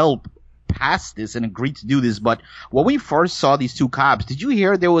the hell passed this and agreed to do this, but when we first saw these two cops, did you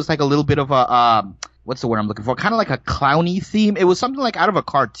hear there was like a little bit of a, what's the word I'm looking for? Kind of like a clowny theme. It was something like out of a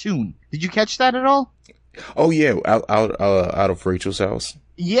cartoon. Did you catch that at all? Oh yeah, out of Rachel's house.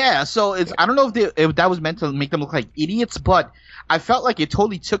 Yeah, so I don't know if that was meant to make them look like idiots, but I felt like it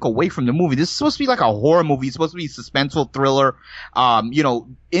totally took away from the movie. This is supposed to be like a horror movie. It's supposed to be a suspenseful thriller,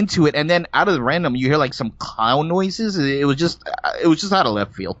 into it. And then out of the random, you hear like some clown noises. It was just out of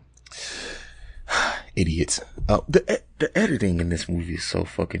left field. Idiots. The editing in this movie is so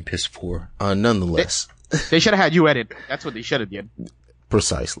fucking piss poor. Nonetheless. They should have had you edit. That's what they should have did.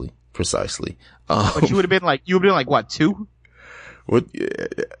 Precisely. But you would have been like, what, 2? What?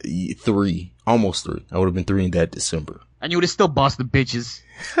 3. Almost 3. I would have been 3 in that December. And you would have still busted bitches.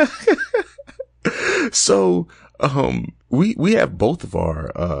 So, we have both of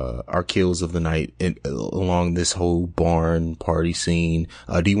our kills of the night along this whole barn party scene.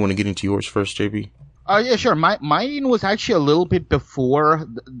 Do you want to get into yours first, JB? Yeah, sure. Mine was actually a little bit before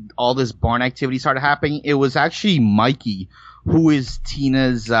all this barn activity started happening. It was actually Mikey, who is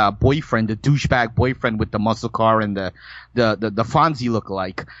Tina's boyfriend, the douchebag boyfriend with the muscle car and the Fonzie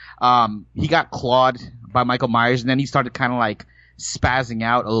lookalike. He got clawed by Michael Myers, and then he started kind of like spazzing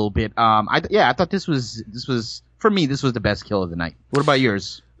out a little bit. I thought this was for me, this was the best kill of the night. What about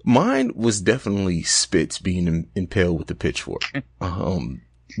yours? Mine was definitely Spitz being impaled with the pitchfork.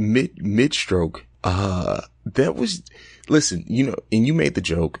 Mid-stroke. That was, listen, and you made the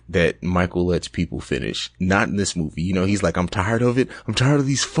joke that Michael lets people finish. Not in this movie. He's like, I'm tired of it. I'm tired of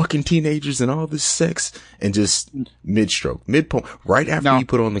these fucking teenagers and all this sex. And just mid-stroke, right after you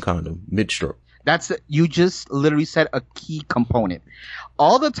put on the condom, mid-stroke. You just literally said a key component.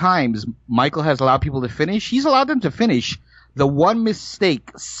 All the times Michael has allowed people to finish, he's allowed them to finish. The one mistake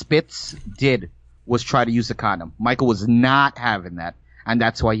Spitz did was try to use a condom. Michael was not having that, and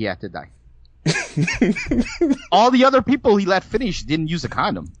that's why he had to die. All the other people he let finish didn't use a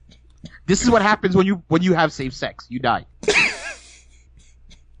condom. This is what happens when you have safe sex. You die.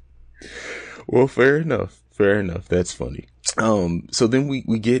 Well, fair enough. That's funny. So then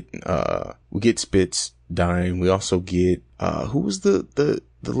we get Spitz dying. We also get, who was the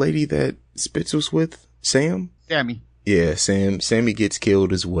lady that Spitz was with? Sammy. Yeah, Sammy gets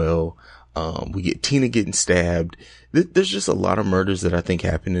killed as well. We get Tina getting stabbed. There's just a lot of murders that I think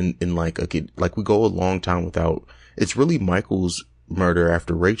happen in like we go a long time without, it's really Michael's murder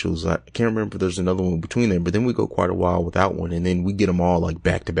after Rachel's. I can't remember if there's another one between there, but then we go quite a while without one, and then we get them all like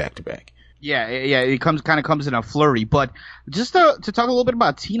back to back to back. Yeah, it comes in a flurry. But just to talk a little bit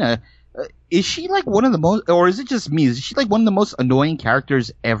about Tina, is she like one of the most, or is it just me? Is she like one of the most annoying characters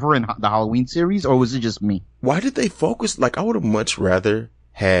ever in the Halloween series, or was it just me? Why did they focus? Like, I would have much rather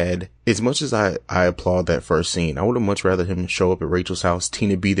had, as much as I applaud that first scene, I would have much rather him show up at Rachel's house,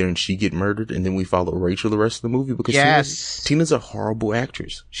 Tina be there, and she get murdered, and then we follow Rachel the rest of the movie, because Tina's a horrible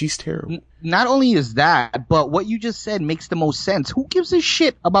actress. She's terrible. Not only is that, but what you just said makes the most sense. Who gives a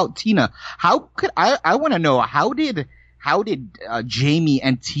shit about Tina? How could I want to know, how did Jamie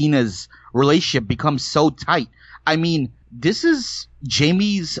and Tina's relationship become so tight? I mean, this is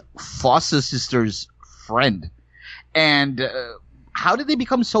Jamie's foster sister's friend, and how did they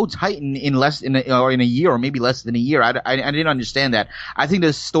become so tight in a year, or maybe less than a year? I didn't understand that. I think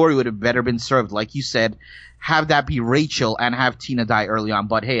the story would have better been served, like you said, have that be Rachel and have Tina die early on.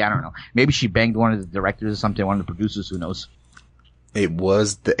 But hey, I don't know. Maybe she banged one of the directors or something, one of the producers. Who knows? It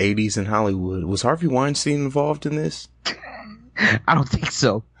was the 80s in Hollywood. Was Harvey Weinstein involved in this? I don't think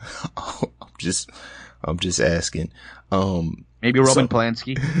so. I'm just asking. Maybe Roman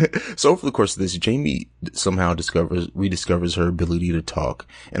Polanski. So over the course of this, Jamie somehow rediscovers her ability to talk.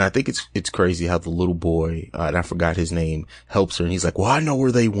 And I think it's crazy how the little boy, and I forgot his name, helps her. And he's like, well, I know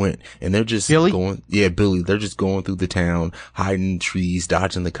where they went. And they're just Billy. They're just going through the town, hiding in trees,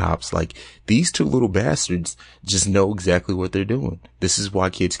 dodging the cops. Like, these two little bastards just know exactly what they're doing. This is why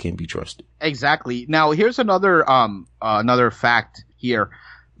kids can't be trusted. Exactly. Now, here's another fact here.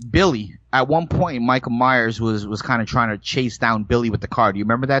 Billy, at one point, Michael Myers was kind of trying to chase down Billy with the car. Do you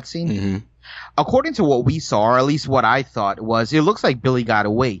remember that scene? Mm-hmm. according to what we saw, or at least what I thought, was it looks like Billy got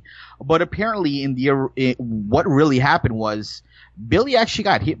away. But apparently what really happened was Billy actually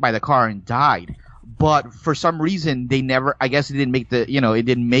got hit by the car and died. But for some reason, I guess it didn't make it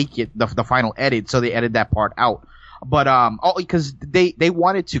didn't make it the final edit, so they edited that part out. But, because they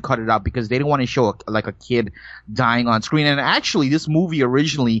wanted to cut it out because they didn't want to show a kid dying on screen. And actually, this movie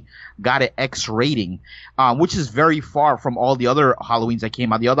originally got an X rating, which is very far from all the other Halloweens that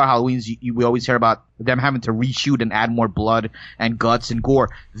came out. The other Halloweens, we always hear about them having to reshoot and add more blood and guts and gore.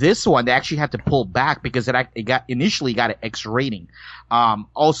 This one, they actually had to pull back because it initially got an X rating.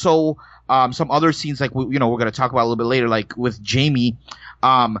 Also, some other scenes we're going to talk about a little bit later, like with Jamie,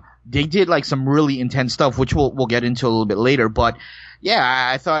 they did some really intense stuff, which we'll get into a little bit later. But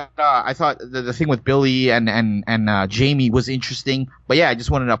yeah, I thought the thing with Billy and Jamie was interesting. But yeah, I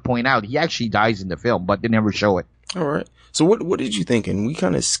just wanted to point out he actually dies in the film, but they never show it. All right. So what did you think? And we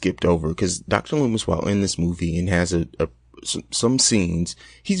kind of skipped over because Dr. Loomis, while in this movie and has some scenes,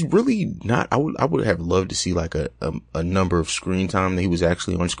 he's really not. I would have loved to see a number of screen time that he was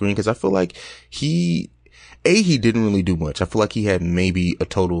actually on screen, because I feel like he didn't really do much. I feel like he had maybe a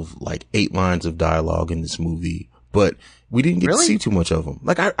total of 8 lines of dialogue in this movie, but we didn't get to see too much of him.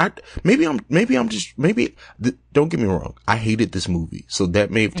 Don't get me wrong. I hated this movie, so that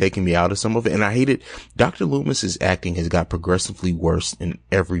may have taken me out of some of it. And I hated Dr. Loomis's acting has got progressively worse in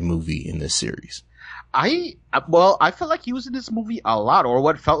every movie in this series. I felt like he was in this movie a lot, or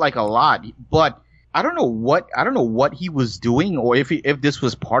what felt like a lot, but I don't know what he was doing, or if this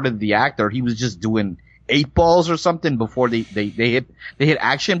was part of the act, or he was just doing 8 balls or something before they hit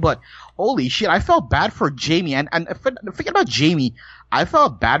action. But holy shit, I felt bad for Jamie, and forget about Jamie, I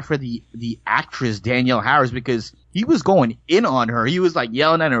felt bad for the actress Danielle Harris, because he was going in on her. He was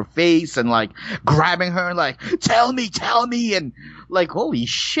yelling at her face and grabbing her and tell me, and holy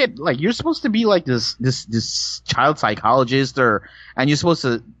shit, you're supposed to be this child psychologist, and you're supposed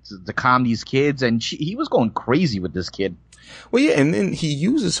to calm these kids, and he was going crazy with this kid. Well, yeah, and then he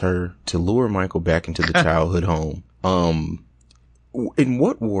uses her to lure Michael back into the childhood home. In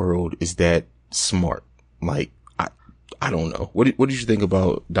what world is that smart? I don't know. What did you think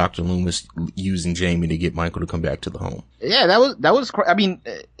about Dr. Loomis using Jamie to get Michael to come back to the home? Yeah, that was. I mean,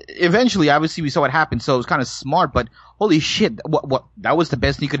 eventually, obviously, we saw what happened, so it was kind of smart. But holy shit, what that was the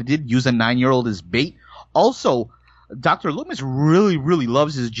best he could have did. Use a 9-year-old as bait. Also, Dr. Loomis really, really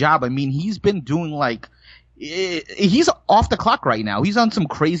loves his job. I mean, he's been doing he's off the clock right now. He's on some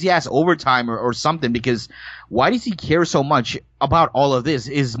crazy ass overtime or something, because why does he care so much about all of this?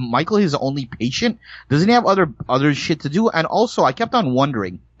 Is Michael his only patient? Doesn't he have other shit to do? And also, I kept on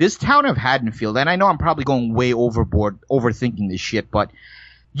wondering, this town of Haddonfield, and I know I'm probably going way overboard overthinking this shit, but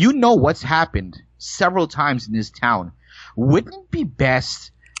what's happened several times in this town. Wouldn't it be best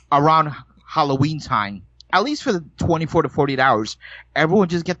around Halloween time, at least for the 24 to 48 hours, everyone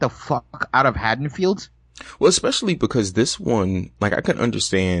just get the fuck out of Haddonfield? Well, especially because this one, I can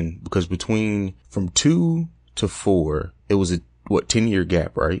understand, because from 2 to 4, it was a 10-year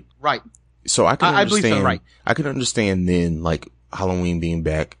gap, right? Right. So I can understand. I believe so, right. I can understand then, Halloween being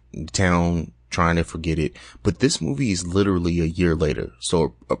back in town, trying to forget it. But this movie is literally a year later.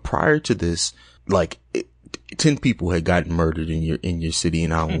 So prior to this, 10 people had gotten murdered in your city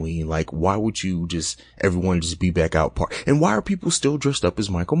in Halloween. Why would everyone just be back out? And why are people still dressed up as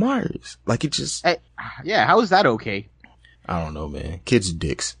Michael Myers? It just. Yeah, how is that okay? I don't know, man. Kids are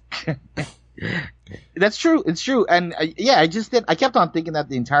dicks. That's true. It's true. And I kept on thinking that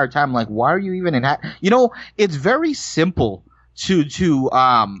the entire time. Why are you even in it's very simple to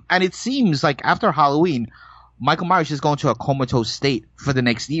and it seems like after Halloween, Michael Myers is going to a comatose state for the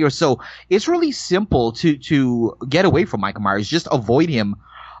next year. So it's really simple to get away from Michael Myers. Just avoid him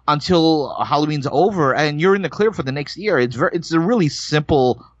until Halloween's over and you're in the clear for the next year. It's a really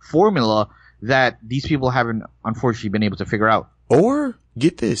simple formula that these people haven't unfortunately been able to figure out. Or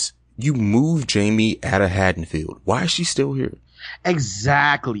get this, you move Jamie out of Haddonfield. Why is she still here?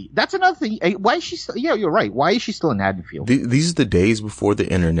 Exactly. That's another thing. Why is she still? Yeah, you're right. Why is she still in Haddonfield? These are the days before the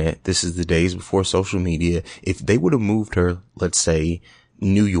internet. This is the days before social media. If they would have moved her, let's say,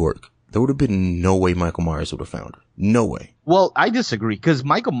 New York, there would have been no way Michael Myers would have found her. No way. Well, I disagree, because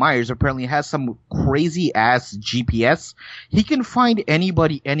Michael Myers apparently has some crazy ass GPS. He can find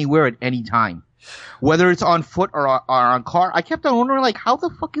anybody anywhere at any time. Whether it's on foot or on car. I kept on wondering, how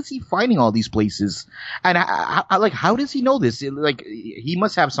the fuck is he finding all these places? And how does he know this? He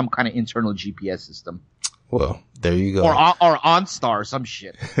must have some kind of internal GPS system. Well, there you go. Or OnStar, some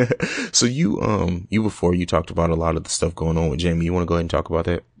shit. So you before you talked about a lot of the stuff going on with Jamie. You want to go ahead and talk about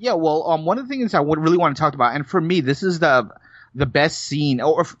that? Yeah, well, one of the things I would really want to talk about, and for me, this is the best scene,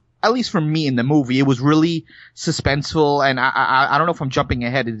 or at least for me in the movie, it was really suspenseful. And I don't know if I'm jumping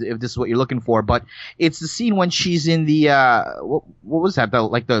ahead if this is what you're looking for, but it's the scene when she's in the, what was that?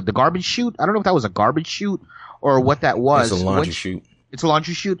 The garbage chute? I don't know if that was a garbage chute or what that was. It's a laundry chute. It's a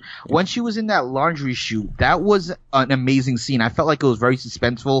laundry chute. When she was in that laundry chute, that was an amazing scene. I felt like it was very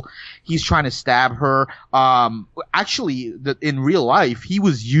suspenseful. He's trying to stab her. Actually, in real life, he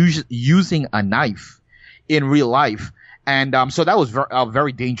was using a knife in real life. And so that was a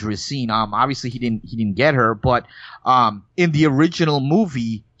very dangerous scene. Obviously he didn't get her, but in the original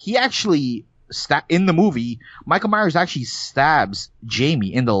movie, he actually in the movie, Michael Myers actually stabs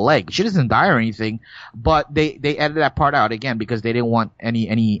Jamie in the leg. She doesn't die or anything, but they edited that part out again because they didn't want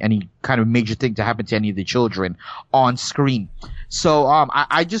any kind of major thing to happen to any of the children on screen. So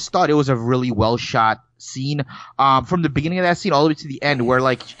I just thought it was a really well shot scene from the beginning of that scene all the way to the end, where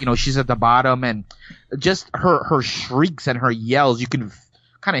she's at the bottom and just her shrieks and her yells, you can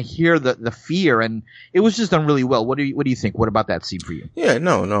kind of hear the fear, and it was just done really well. What do you think? What about that scene for you? Yeah,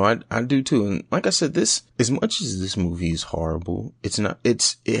 no, I do too. And like I said, this, as much as this movie is horrible, it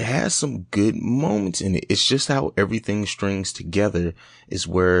has some good moments in it. It's just how everything strings together is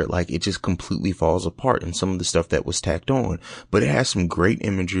where it just completely falls apart in some of the stuff that was tacked on. But it has some great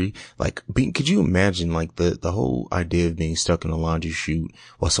imagery. Could you imagine the whole idea of being stuck in a laundry chute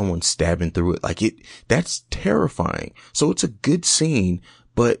while someone's stabbing through it? That's terrifying. So it's a good scene.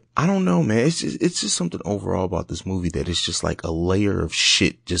 But I don't know, man. It's just something overall about this movie that is just like a layer of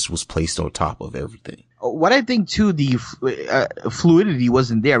shit just was placed on top of everything. What I think too, the fluidity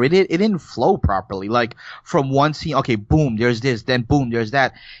wasn't there. It didn't flow properly. Like from one scene, okay, boom, there's this, then boom, there's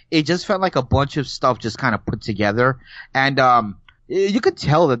that. It just felt like a bunch of stuff just kind of put together. And you could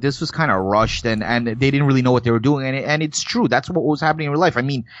tell that this was kind of rushed and they didn't really know what they were doing. And it's true. That's what was happening in real life. I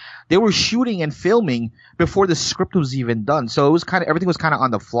mean, they were shooting and filming before the script was even done. So it was everything was kind of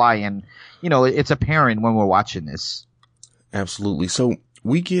on the fly. And, it's apparent when we're watching this. Absolutely. So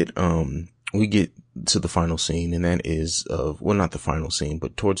we get to the final scene, and that is not the final scene,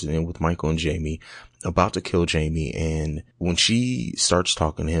 but towards the end with Michael and Jamie about to kill Jamie. And when she starts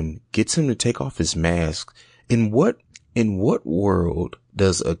talking to him, gets him to take off his mask. In what world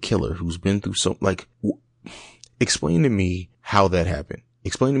does a killer who's been through explain to me how that happened?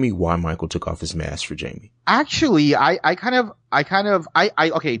 Explain to me why Michael took off his mask for Jamie. Actually, I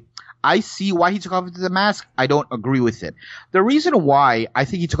see why he took off the mask. I don't agree with it. The reason why I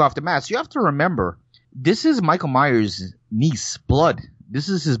think he took off the mask, you have to remember, this is Michael Myers' niece, blood. This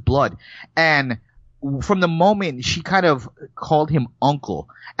is his blood. And from the moment she kind of called him uncle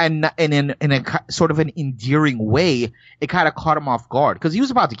and in a sort of an endearing way, it kind of caught him off guard because he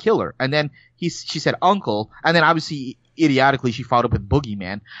was about to kill her. And then she said uncle. And then obviously idiotically she followed up with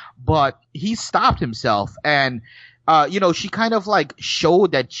boogeyman, but he stopped himself and, she kind of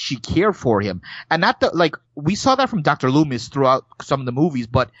showed that she cared for him. And we saw that from Dr. Loomis throughout some of the movies,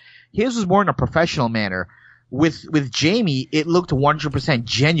 but his was more in a professional manner. With Jamie, it looked 100%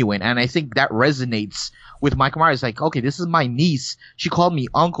 genuine, and I think that resonates with Michael Myers. Okay, this is my niece. She called me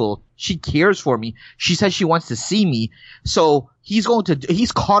uncle. She cares for me. She says she wants to see me. So he's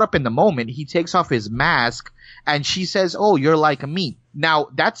caught up in the moment. He takes off his mask, and she says, "Oh, you're like me." Now,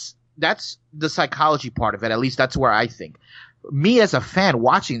 that's the psychology part of it. At least that's where I think. Me as a fan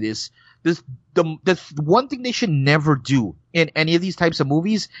watching this, the one thing they should never do in any of these types of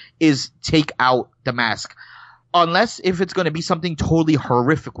movies is take out the mask. Unless if it's going to be something totally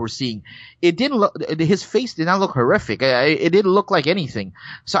horrific we're seeing. His face did not look horrific. It didn't look like anything.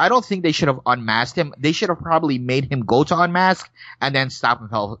 So I don't think they should have unmasked him. They should have probably made him go to unmask and then stop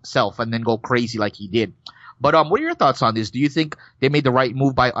himself and then go crazy like he did. But what are your thoughts on this? Do you think they made the right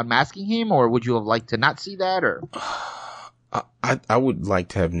move by unmasking him, or would you have liked to not see that? Or I would like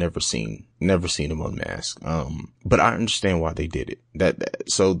to have never seen him unmasked. But I understand why they did it.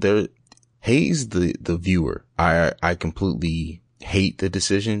 Hayes, the viewer, I completely hate the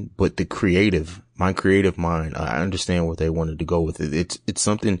decision, but my creative mind, I understand what they wanted to go with it. It's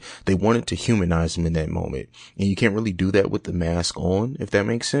something they wanted to humanize him in that moment. And you can't really do that with the mask on, if that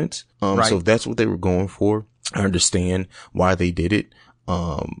makes sense. Right. So if that's what they were going for, I understand why they did it.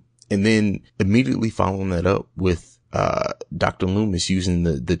 And then immediately following that up with Dr. Loomis using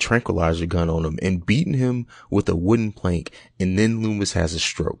the tranquilizer gun on him and beating him with a wooden plank, and then Loomis has a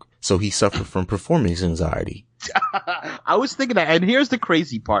stroke. So he suffered from performance anxiety. I was thinking that, and here's the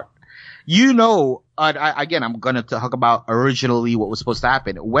crazy part. I'm going to talk about originally what was supposed to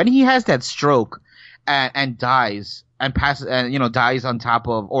happen. When he has that stroke and dies and passes and, dies on top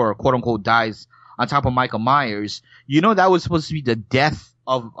of, or quote unquote dies on top of Michael Myers, that was supposed to be the death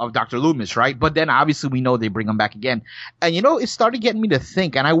of Dr. Loomis, right? But then obviously we know they bring him back again. And it started getting me to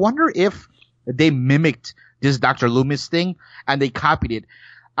think, and I wonder if they mimicked this Dr. Loomis thing and they copied it.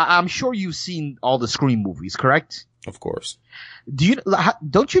 I'm sure you've seen all the Scream movies, correct? Of course.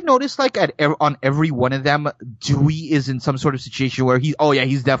 Don't you notice like on every one of them, Dewey is in some sort of situation where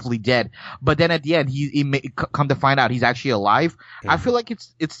he's definitely dead. But then at the end, he may come to find out he's actually alive. Mm-hmm. I feel like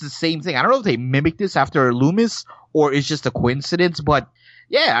it's the same thing. I don't know if they mimic this after Loomis or it's just a coincidence, but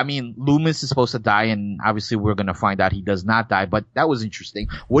yeah, I mean, Loomis is supposed to die, and obviously we're going to find out he does not die, but that was interesting.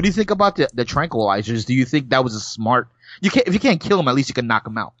 What do you think about the tranquilizers? Do you think that was a smart, if you can't kill him, at least you can knock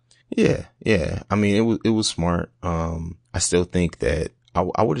him out? Yeah. I mean, it was smart. I still think that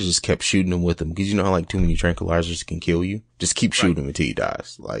I would have just kept shooting him with them, because you know how like too many tranquilizers can kill you? Just keep shooting him until he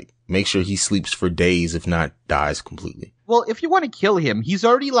dies. Like, make sure he sleeps for days, if not dies completely. Well, if you want to kill him, he's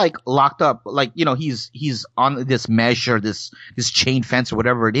already like locked up, like, he's on this mesh or this chain fence or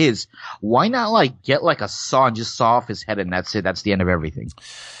whatever it is. Why not like get like a saw and just saw off his head and that's it? That's the end of everything.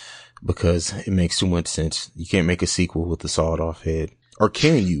 Because it makes too much sense. You can't make a sequel with the sawed off head. Or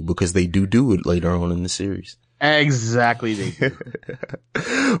can you? Because they do it later on in the series. Exactly. They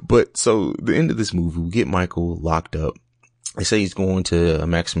do. But so the end of this movie, we get Michael locked up. They say he's going to a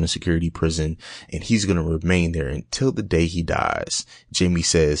maximum security prison and he's going to remain there until the day he dies. Jamie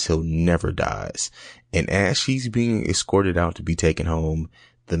says he'll never dies. And as she's being escorted out to be taken home,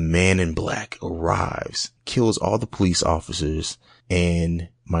 the man in black arrives, kills all the police officers, and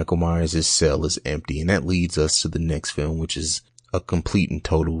Michael Myers' cell is empty. And that leads us to the next film, which is a complete and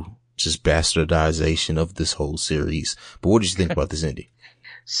total just bastardization of this whole series. But what did you think about this ending?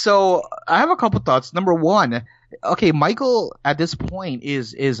 So I have a couple thoughts. Number one, okay, Michael at this point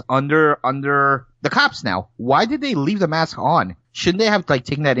is under the cops now. Why did they leave the mask on? Shouldn't they have like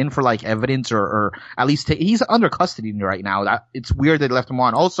taken that in for like evidence or at least he's under custody right now. It's weird they left him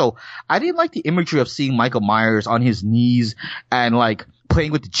on. Also, I didn't like the imagery of seeing Michael Myers on his knees and like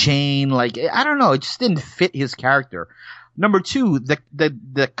playing with the chain. Like, I don't know. It just didn't fit his character. Number two,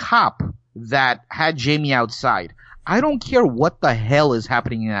 the cop that had Jamie outside. I don't care what the hell is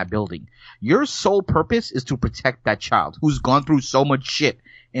happening in that building. Your sole purpose is to protect that child who's gone through so much shit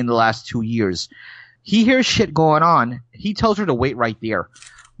in the last 2 years. He hears shit going on. He tells her to wait right there.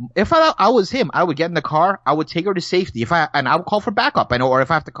 If I was him, I would get in the car. I would take her to safety. And I would call for backup. Or if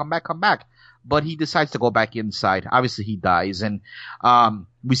I have to come back. But he decides to go back inside. Obviously, he dies. And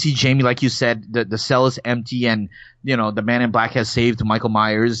we see Jamie, like you said, the cell is empty, and the man in black has saved Michael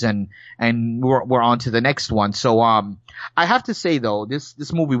Myers, and we're on to the next one. So I have to say though,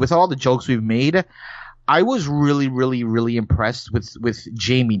 this movie, with all the jokes we've made, I was really, really, really impressed with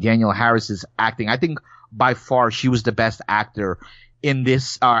Jamie Danielle Harris's acting. I think by far she was the best actress in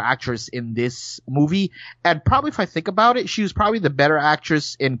this movie, and probably if I think about it, she was probably the better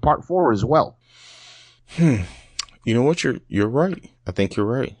actress in Part 4 as well. You know what? You're right. I think you're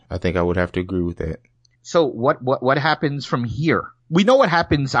right. I think I would have to agree with that. So what happens from here? We know what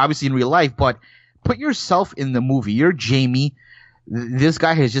happens obviously in real life, but put yourself in the movie. You're Jamie. This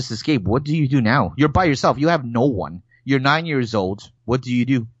guy has just escaped. What do you do now? You're by yourself. You have no one. You're 9 years old. What do you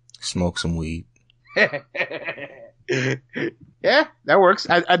do? Smoke some weed. Yeah, that works.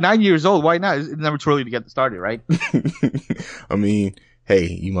 At 9 years old, why not? It's never too early to get started, right? I mean, hey,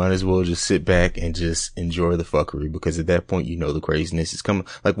 you might as well just sit back and just enjoy the fuckery, because at that point, the craziness is coming.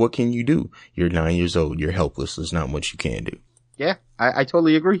 Like, what can you do? You're 9 years old. You're helpless. There's not much you can do. Yeah, I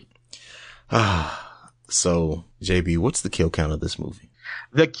totally agree. So, JB, what's the kill count of this movie?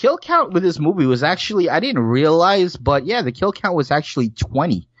 The kill count with this movie was actually, I didn't realize, but yeah, the kill count was actually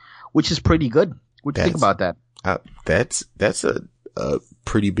 20, which is pretty good. What do you think about that? That's a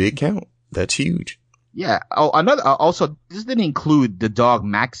pretty big count. That's huge. Yeah. Oh, also, this didn't include the dog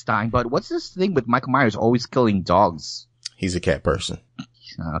Max Stein, but what's this thing with Michael Myers always killing dogs? He's a cat person.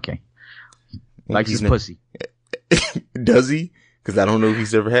 Okay. Likes his pussy. Does he? Because I don't know if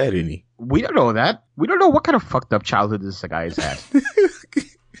he's ever had any. We don't know that. We don't know what kind of fucked up childhood this guy has had.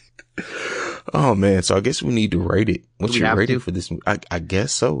 Oh man, so I guess we need to rate it. What's your rating for this movie? I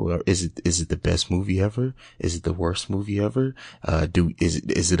guess so. Is it the best movie ever? Is it the worst movie ever?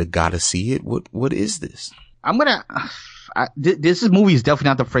 Is it a gotta see it? What is this? This movie is definitely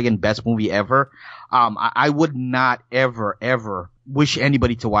not the friggin' best movie ever. I would not ever wish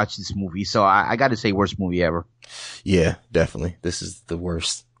anybody to watch this movie. So I gotta say worst movie ever. Yeah, definitely. This is the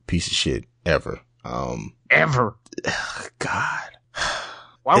worst piece of shit ever. Ever. God.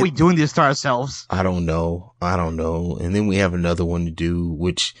 Why are we doing this to ourselves? I don't know. And then we have another one to do,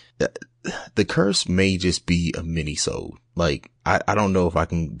 which the curse may just be a mini-sode. Like, I don't know if I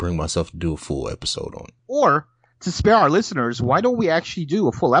can bring myself to do a full episode on it. Or to spare our listeners, why don't we actually do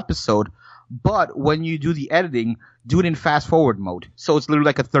a full episode? But when you do the editing, do it in fast forward mode. So it's literally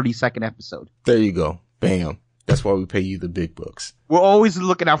like a 30-second episode. There you go. Bam. That's why we pay you the big bucks. We're always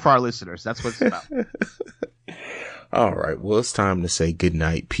looking out for our listeners. That's what it's about. All right. Well, it's time to say good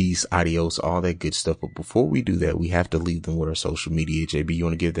night, peace, adios, all that good stuff. But before we do that, we have to leave them with our social media. JB, you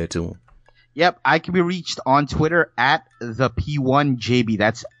want to give that to them? Yep. I can be reached on Twitter at the P1JB.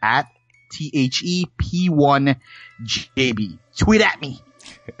 That's at THEP1JB. Tweet at me.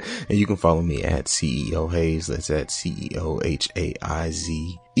 And you can follow me at CEO Hayes. That's at CEOHAIZE.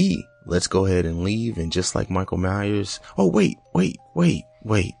 Let's go ahead and leave. And just like Michael Myers. Oh, wait.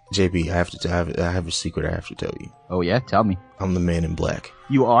 JB, I have a secret I have to tell you. Oh yeah? Tell me. I'm the Man in Black.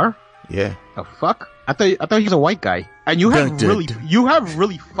 You are? Yeah. Oh fuck? I thought he was a white guy. And you have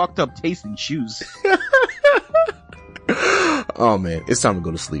really fucked up taste in shoes. Oh man, it's time to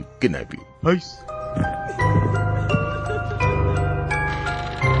go to sleep. Good night, people. Peace.